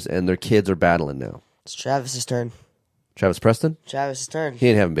years, and their kids are battling now. It's Travis's turn. Travis Preston? Travis's turn. He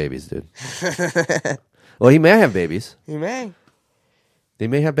ain't having babies, dude. Well, he may have babies. He may. They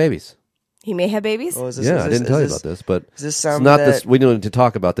may have babies. He may have babies. Oh, is this, Yeah, is I this- didn't tell you is about this, but Is this it's something not that, this. We don't need to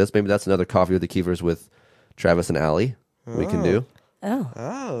talk about this. Maybe that's another coffee with the Keefers with Travis and Allie. We can do, Oh.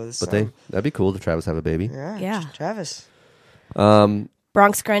 Oh, this but some- that'd be cool to Travis have a baby. Yeah. Travis.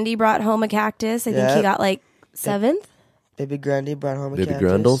 Bronx Grundy brought home a cactus. I think he Yeah. got like 7th. Baby Grundy brought home a Baby cactus.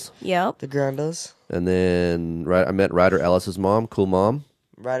 Grundles, Yep. The Grundles. and then I met Ryder Ellis's mom. Cool mom.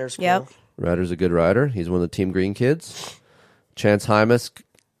 Rider's cool. Yep. Ryder's a good rider. He's one of the Team Green kids. Chance Hymas,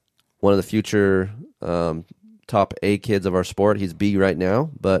 one of the future top A kids of our sport. He's B right now,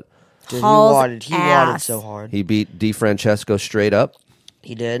 but Dude, he Hauls wadded ass. so hard. he beat DiFrancesco straight up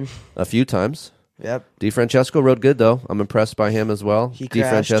He did. a few times. Yep. DiFrancesco rode good, though. I'm impressed by him as well. He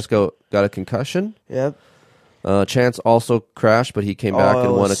crashed. DiFrancesco got a concussion. Yep. Chance also crashed, but he came back Oh, and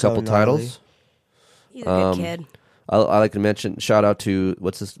it won a was so couple gnarly. titles. He's a good kid. I like to mention, shout out to,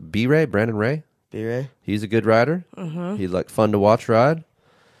 what's this, B-Ray, Brandon Ray? B-Ray. He's a good rider. He's like fun to watch ride.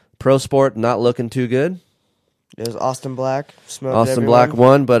 Pro Sport, not looking too good. It was Austin Black. Smoked Austin everyone. Black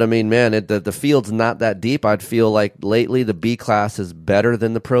won, but I mean, man, the field's not that deep. I'd feel like lately the B class is better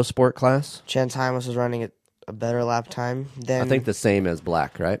than the Pro Sport class. Chance Hymas was running at a better lap time than... I think the same as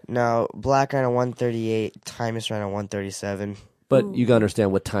Black, right? No, Black ran a 138. Hymas ran a 137. But you gotta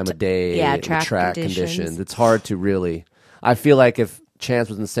understand what time of day, yeah, with track conditions. conditions. It's hard to really. I feel like if Chance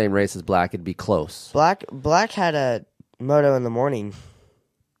was in the same race as Black, it'd be close. Black had a moto in the morning.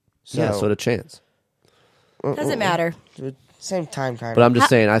 Yeah, so did Chance. Doesn't matter. Same time, kind But of. I'm just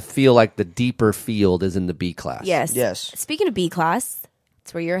saying, I feel like the deeper field is in the B class. Yes. Yes. Speaking of B class,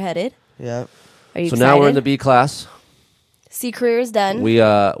 that's where you're headed. Yep. Are you So excited? now we're in the B class. C career is done. We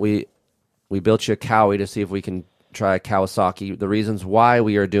built you a Cowie to see if we can try a Kawasaki. The reasons why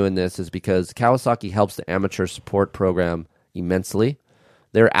we are doing this is because Kawasaki helps the amateur support program immensely.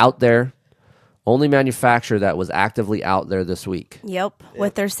 They're out there. Only manufacturer that was actively out there this week. Yep.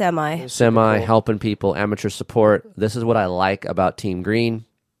 With their semi. Semi helping people, amateur support. This is what I like about Team Green.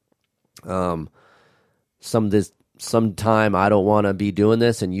 Sometime I don't want to be doing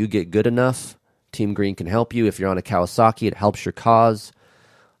this, and you get good enough. Team Green can help you. If you're on a Kawasaki, it helps your cause.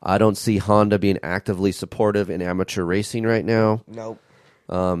 I don't see Honda being actively supportive in amateur racing right now. Nope.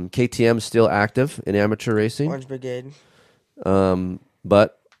 KTM is still active in amateur racing. Orange Brigade.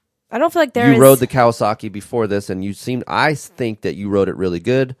 But I don't feel like there you is. rode the Kawasaki before this, and I think that you rode it really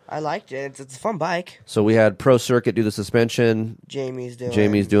good. I liked it. It's a fun bike. So we had Pro Circuit do the suspension. Jamie's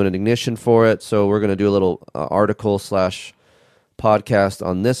doing an ignition for it. So we're going to do a little article / podcast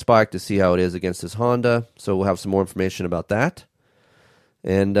on this bike to see how it is against this Honda. So we'll have some more information about that.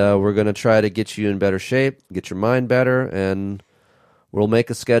 And we're going to try to get you in better shape, get your mind better, and we'll make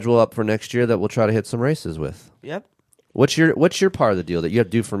a schedule up for next year that we'll try to hit some races with. Yep. What's your part of the deal that you have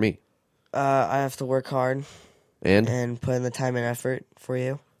to do for me? I have to work hard and put in the time and effort for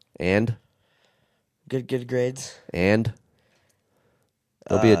you. And Good grades. And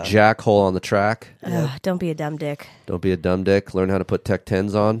there'll be a jackhole on the track. Don't be a dumb dick. Don't be a dumb dick. Learn how to put Tech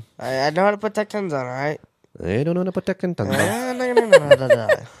 10s on. I know how to put Tech 10s on, all right? I don't know how to put Tech 10s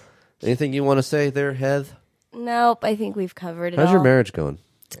on. Anything you want to say there, Heath? Nope, I think we've covered it How's all. your marriage going?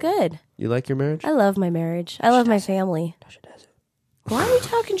 It's good. You like your marriage? I love my marriage. I love my family. Why are you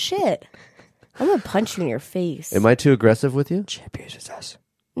talking shit? I'm going to punch you in your face. Am I too aggressive with you?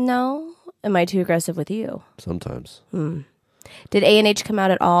 No. Am I too aggressive with you? Sometimes. Did A&H come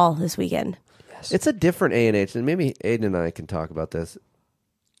out at all this weekend? It's a different A&H, and maybe Aiden and I can talk about this.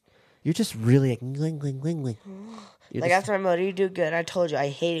 You're just really like, After my motor, you do good. I told you, I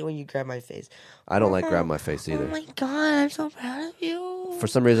hate it when you grab my face. I don't like grabbing my face either. Oh my God, I'm so proud of you. For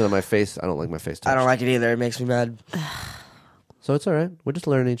some reason on my face, I don't like my face touched. I don't like it either. It makes me mad. So it's all right. We're just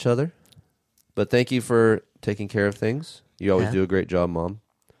learning each other. But thank you for taking care of things. You always do a great job, Mom.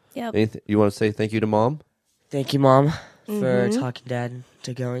 Yep. Anything, you want to say thank you to Mom? Thank you, Mom, for talking Dad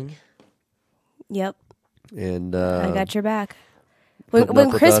to going. Yep. And I got your back. putting up When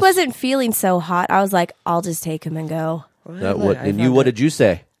with Chris us. wasn't feeling so hot, I was like, I'll just take him and go. What did you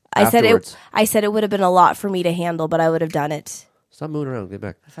say? I afterwards? said it would have been a lot for me to handle, but I would have done it. Stop moving around. Get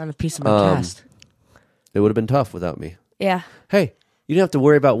back. I found a piece of my cast. It would have been tough without me. Yeah. Hey, you didn't have to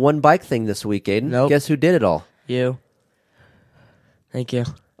worry about one bike thing this week, Aiden. Nope. Guess who did it all? You. Thank you.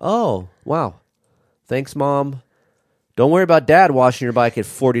 Oh, wow. Thanks, Mom. Don't worry about Dad washing your bike at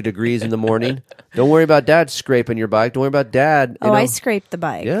 40 degrees in the morning. Don't worry about Dad scraping your bike. Don't worry about Dad. I scraped the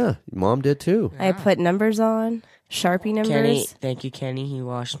bike. Yeah, Mom did too. I put numbers on, Sharpie numbers. Kenny, thank you, Kenny. He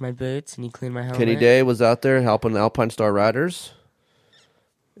washed my boots and he cleaned my helmet. Kenny Day was out there helping Alpine Star Riders.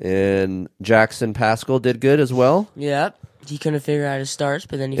 And Jackson Pascal did good as well. Yep. He couldn't figure out his starts,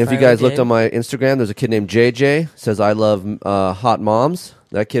 but then he If you finally guys did. looked on my Instagram, there's a kid named JJ. Says, I love hot moms.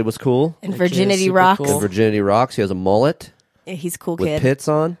 That kid was cool. And That kid is Virginity super Rocks. cool. And Virginity Rocks. He has a mullet Yeah, he's a cool with kid. pits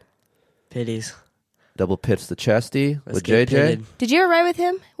on. Pitties. Double pits the chesty Let's with get JJ. pitted. Did you ever ride with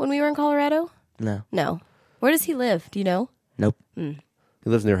him when we were in Colorado? No. No. Where does he live? Do you know? Nope. He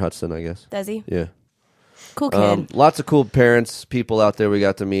lives near Hudson, I guess. Does he? Yeah. Cool kid. Lots of cool parents, people out there we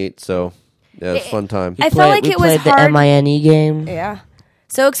got to meet. So, yeah, it's a fun time. I felt like we it was played hard. the MINE game. Yeah.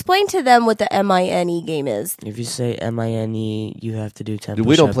 So explain to them what the MINE game is. If you say MINE, you have to do 10 Dude,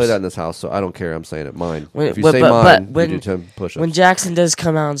 we don't push-ups. play that in this house, so I don't care. I'm saying it. Mine. When- if you but- say but- mine, but when- you do 10 push-ups. When Jackson does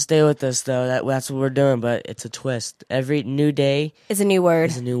come out and stay with us, though, that's what we're doing, but it's a twist. Every new day It's a new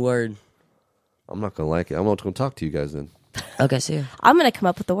word. is a new word. I'm not going to like it. I'm not going to talk to you guys then. Okay, see ya. I'm going to come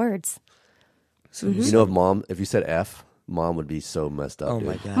up with the words. You know, if you said F, Mom would be so messed up. Oh dude.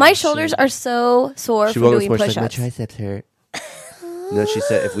 my God. My shoulders are so sore She from woke up doing this morning, she's like, my push-ups. triceps hurt. And then she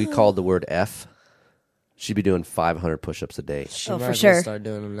said if we called the word F, she'd be doing 500 push-ups a day. She Oh, might for as well sure. start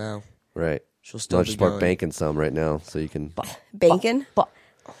doing them now. Right. She'll still No, be just start going. banking some right now so you can... Bacon. All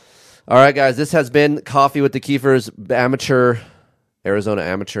right, guys, this has been Coffee with the Kiefers Arizona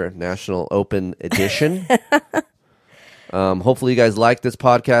Amateur National Open Edition. Hopefully you guys like this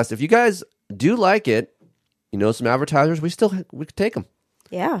podcast. If you guys do like it, you know, some advertisers, we can take them.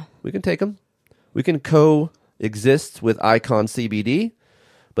 Yeah. We can take them. We can coexist with Icon CBD.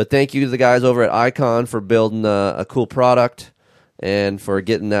 But thank you to the guys over at Icon for building a cool product and for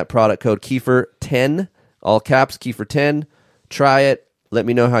getting that product code Kiefer10, all caps, Kiefer10. Try it. Let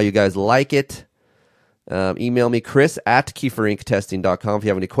me know how you guys like it. Email me, Chris@KieferInkTesting.com if you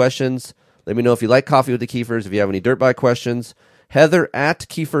have any questions. Let me know if you like Coffee with the Kiefers, if you have any dirt bike questions.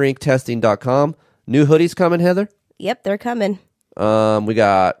 Heather@KieferInkTesting.com. New hoodies coming, Heather? Yep, they're coming. We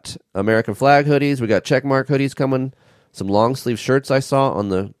got American flag hoodies. We got checkmark hoodies coming. Some long sleeve shirts I saw on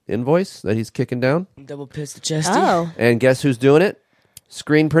the invoice that he's kicking down. Double piss the chesty. Oh. And guess who's doing it?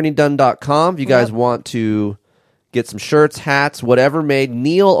 ScreenPrintingDone.com. If you guys want to get some shirts, hats, whatever made.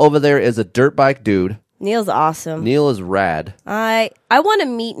 Neil over there is a dirt bike dude. Neil's awesome. Neil is rad. I want to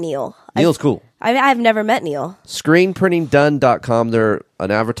meet Neil. Neil's cool. I've never met Neil. ScreenPrintingDone.com. They're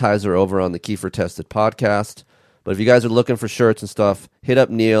an advertiser over on the Kiefer Tested podcast. But if you guys are looking for shirts and stuff, hit up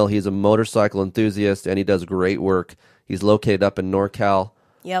Neil. He's a motorcycle enthusiast, and he does great work. He's located up in NorCal,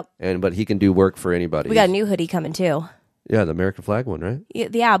 Yep. but he can do work for anybody. We got a new hoodie coming too. Yeah, the American flag one, right?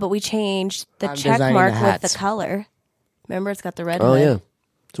 Yeah, but we changed the I'm check designing mark the with the hats. color. Remember, it's got the red Oh hood. yeah.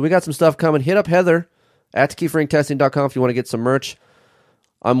 So we got some stuff coming. Hit up Heather at keeferingtesting.com if you want to get some merch.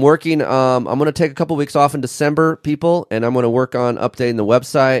 I'm working. I'm going to take a couple weeks off in December, people, and I'm going to work on updating the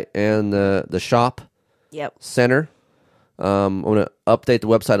website and the shop Yep. center. I'm going to update the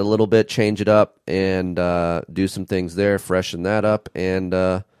website a little bit, change it up, and do some things there, freshen that up, and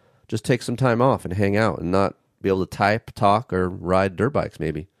just take some time off and hang out and not be able to type, talk, or ride dirt bikes,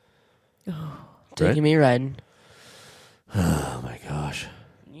 maybe. Taking me riding. Oh my gosh!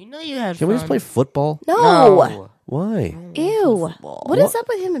 You know you had Can fun. we just play football? No. Why? Ew. What is up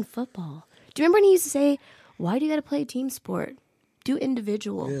with him in football? Do you remember when he used to say, "Why do you got to play a team sport? Do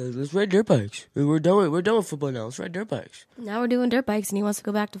individual." Yeah, let's ride dirt bikes. We're done with football now. Let's ride dirt bikes. Now we're doing dirt bikes, and he wants to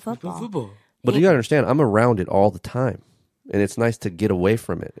go back to football. Football. But you gotta understand, I'm around it all the time, and it's nice to get away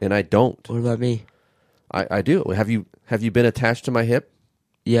from it, and I don't. What about me? I do. Have you been attached to my hip?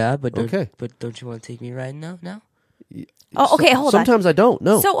 Yeah, but Okay. But don't you want to take me riding now? Now? Oh, okay. Hold on. Sometimes I don't.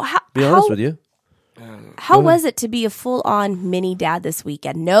 No. So be honest with you. How was it to be a full-on mini dad this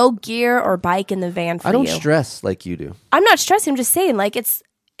weekend? No gear or bike in the van for I don't you. stress like you do. I'm not stressing. I'm just saying, like it's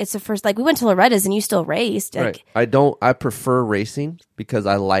the first. Like we went to Loretta's and you still raced. Like, Right. I don't. I prefer racing because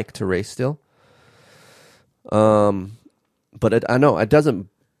I like to race still. But I know it doesn't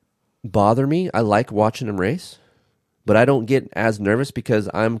bother me. I like watching him race, but I don't get as nervous because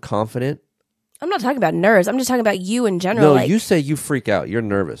I'm confident. I'm not talking about nerves. I'm just talking about you in general. No, like, you say you freak out. You're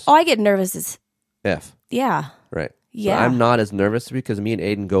nervous. all I get nervous is F. yeah. Right. Yeah. So I'm not as nervous because me and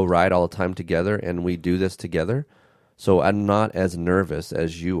Aiden go ride all the time together and we do this together. So I'm not as nervous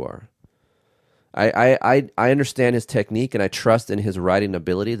as you are. I understand his technique and I trust in his riding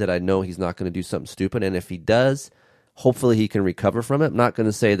ability that I know he's not going to do something stupid. And if he does, hopefully he can recover from it. I'm not going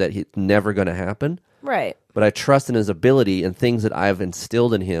to say that it's never going to happen, Right. but I trust in his ability and things that I've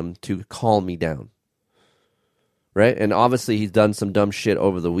instilled in him to calm me down. Right? And obviously he's done some dumb shit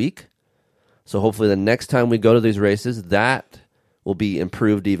over the week. So hopefully the next time we go to these races, that will be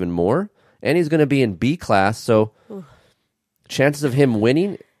improved even more. And he's going to be in B class, so chances of him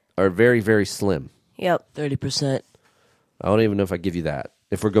winning are very, very slim. Yep. 30%. I don't even know if I give you that.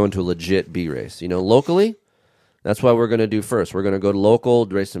 If we're going to a legit B race. You know, locally, that's what we're going to do first. We're going to go to local,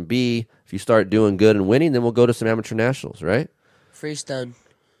 race some B. If you start doing good and winning, then we'll go to some amateur nationals, right? Freestone.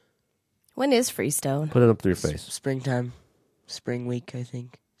 When is Freestone? Put it up to your face. Springtime. Spring week, I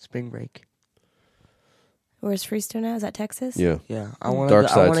think. Spring break. Where's Freestone at? Is that Texas? Yeah. Yeah, I want Dark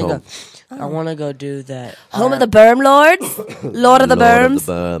to. side's I home. I want to go do that. Home of the Berm Lords? Lord of the Berms?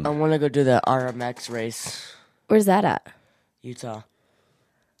 Bum. I want to go do that RMX race, Where's that at? Utah.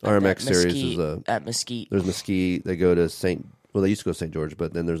 RMX At series Mesquite, is at Mesquite. there's Mesquite. They go to Well, they used to go to St. George,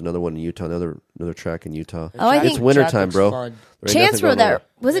 but then there's another one in Utah, another track in Utah. Oh, I It's think- wintertime, Track bro. looks fun. There ain't Chance nothing rode going on.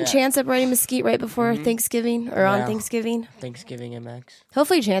 that. Wasn't Yeah. Chance up riding Mesquite right before Thanksgiving or on Yeah. Thanksgiving? Thanksgiving MX.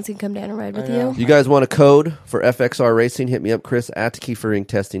 Hopefully Chance can come down and ride with know. you. You guys want a code for FXR Racing? Hit me up, Chris at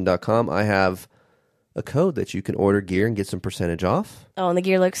KieferingTesting.com. I have a code that you can order gear and get some percentage off. Oh, and the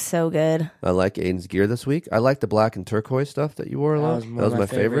gear looks so good. I like Aiden's gear this week. I like the black and turquoise stuff that you wore a That lot. was, That was my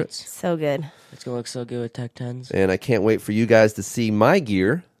favorite. favorites. So good. It's gonna look so good with Tech 10s. And I can't wait for you guys to see my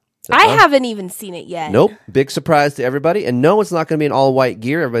gear. I haven't even seen it yet. Nope. Big surprise to everybody. And no, it's not going to be an all white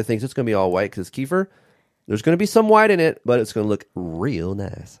gear. Everybody thinks it's going to be all white because Kiefer. There's going to be some white in it, but it's going to look real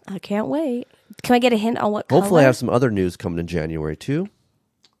nice. I can't wait. Can I get a hint on what color? Hopefully, I have some other news coming in January too.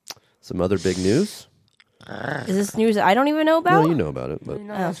 Some other big news. Is this news that I don't even know about? Well, you know about it, but You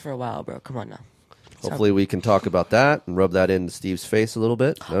know this for a while, bro. Come on now. hopefully we can talk about that and rub that into Steve's face a little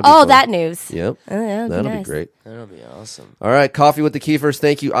bit. That'd be Oh, fun. that news. Yep. Oh, yeah, That'll be nice. great. That'll be awesome. All right, Coffee with the Kiefers.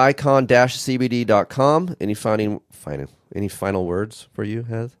 Thank you, icon-cbd.com. Any final words for you,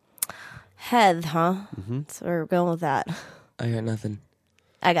 Heath? Heath, huh? So we're going with that. I got nothing.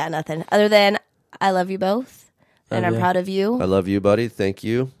 I got nothing other than I love you both, and I'm ya. proud of you. I love you, buddy. Thank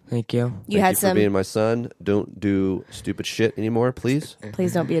you. Thank you. You Thank had you for some. being my son. Don't do stupid shit anymore, please.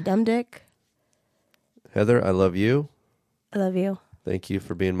 Please don't be a dumb dick. Heather, I love you. I love you. Thank you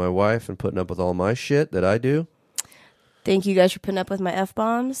for being my wife and putting up with all my shit that I do. Thank you guys for putting up with my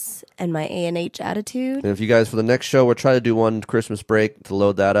F-bombs and my A&H attitude. And if you guys, for the next show, we'll try to do one Christmas break to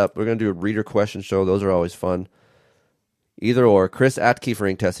load that up. We're going to do a reader question show. Those are always fun. Either or. Chris at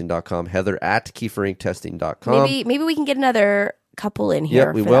KieferingTesting.com. Heather at KieferingTesting.com. Maybe we can get another couple in here.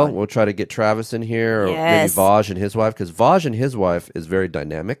 Yep, we for will. that one. We'll try to get Travis in here, or Yes. maybe Vaj and his wife, because Vaj and his wife is very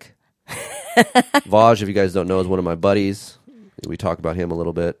dynamic. Vaj, if you guys don't know, is one of my buddies. We talk about him a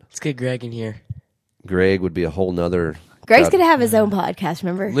little bit. Let's get Greg in here. Greg would be a whole nother. Greg's gonna have his own podcast.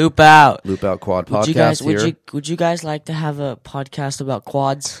 Remember? Loop out. Loop Out Quad podcast Would you guys? here. Would you guys like to have a podcast about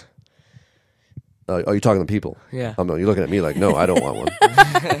quads? Are you talking to people? Yeah. No, you're looking at me like, no, I don't want one.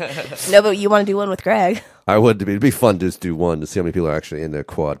 No, but you want to do one with Greg? I would. It'd be fun to just do one to see how many people are actually in the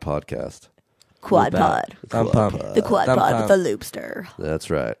quad podcast. Quad Loop out. pod. Thumb pump. The quad Thumb pod pump. with the loopster. That's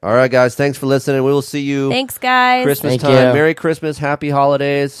right. All right, guys. Thanks for listening. We will see you Thanks, guys. Christmas Thank time. you. Merry Christmas. Happy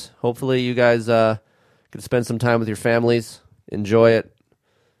holidays. Hopefully you guys can spend some time with your families. Enjoy it.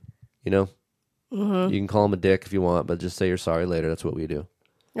 You know, you can call him a dick if you want, but just say you're sorry later. That's what we do.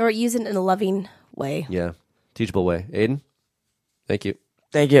 Or use it in a loving way. Yeah. Teachable way. Aiden, thank you.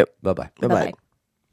 Thank you. Bye-bye. Bye-bye. Bye-bye.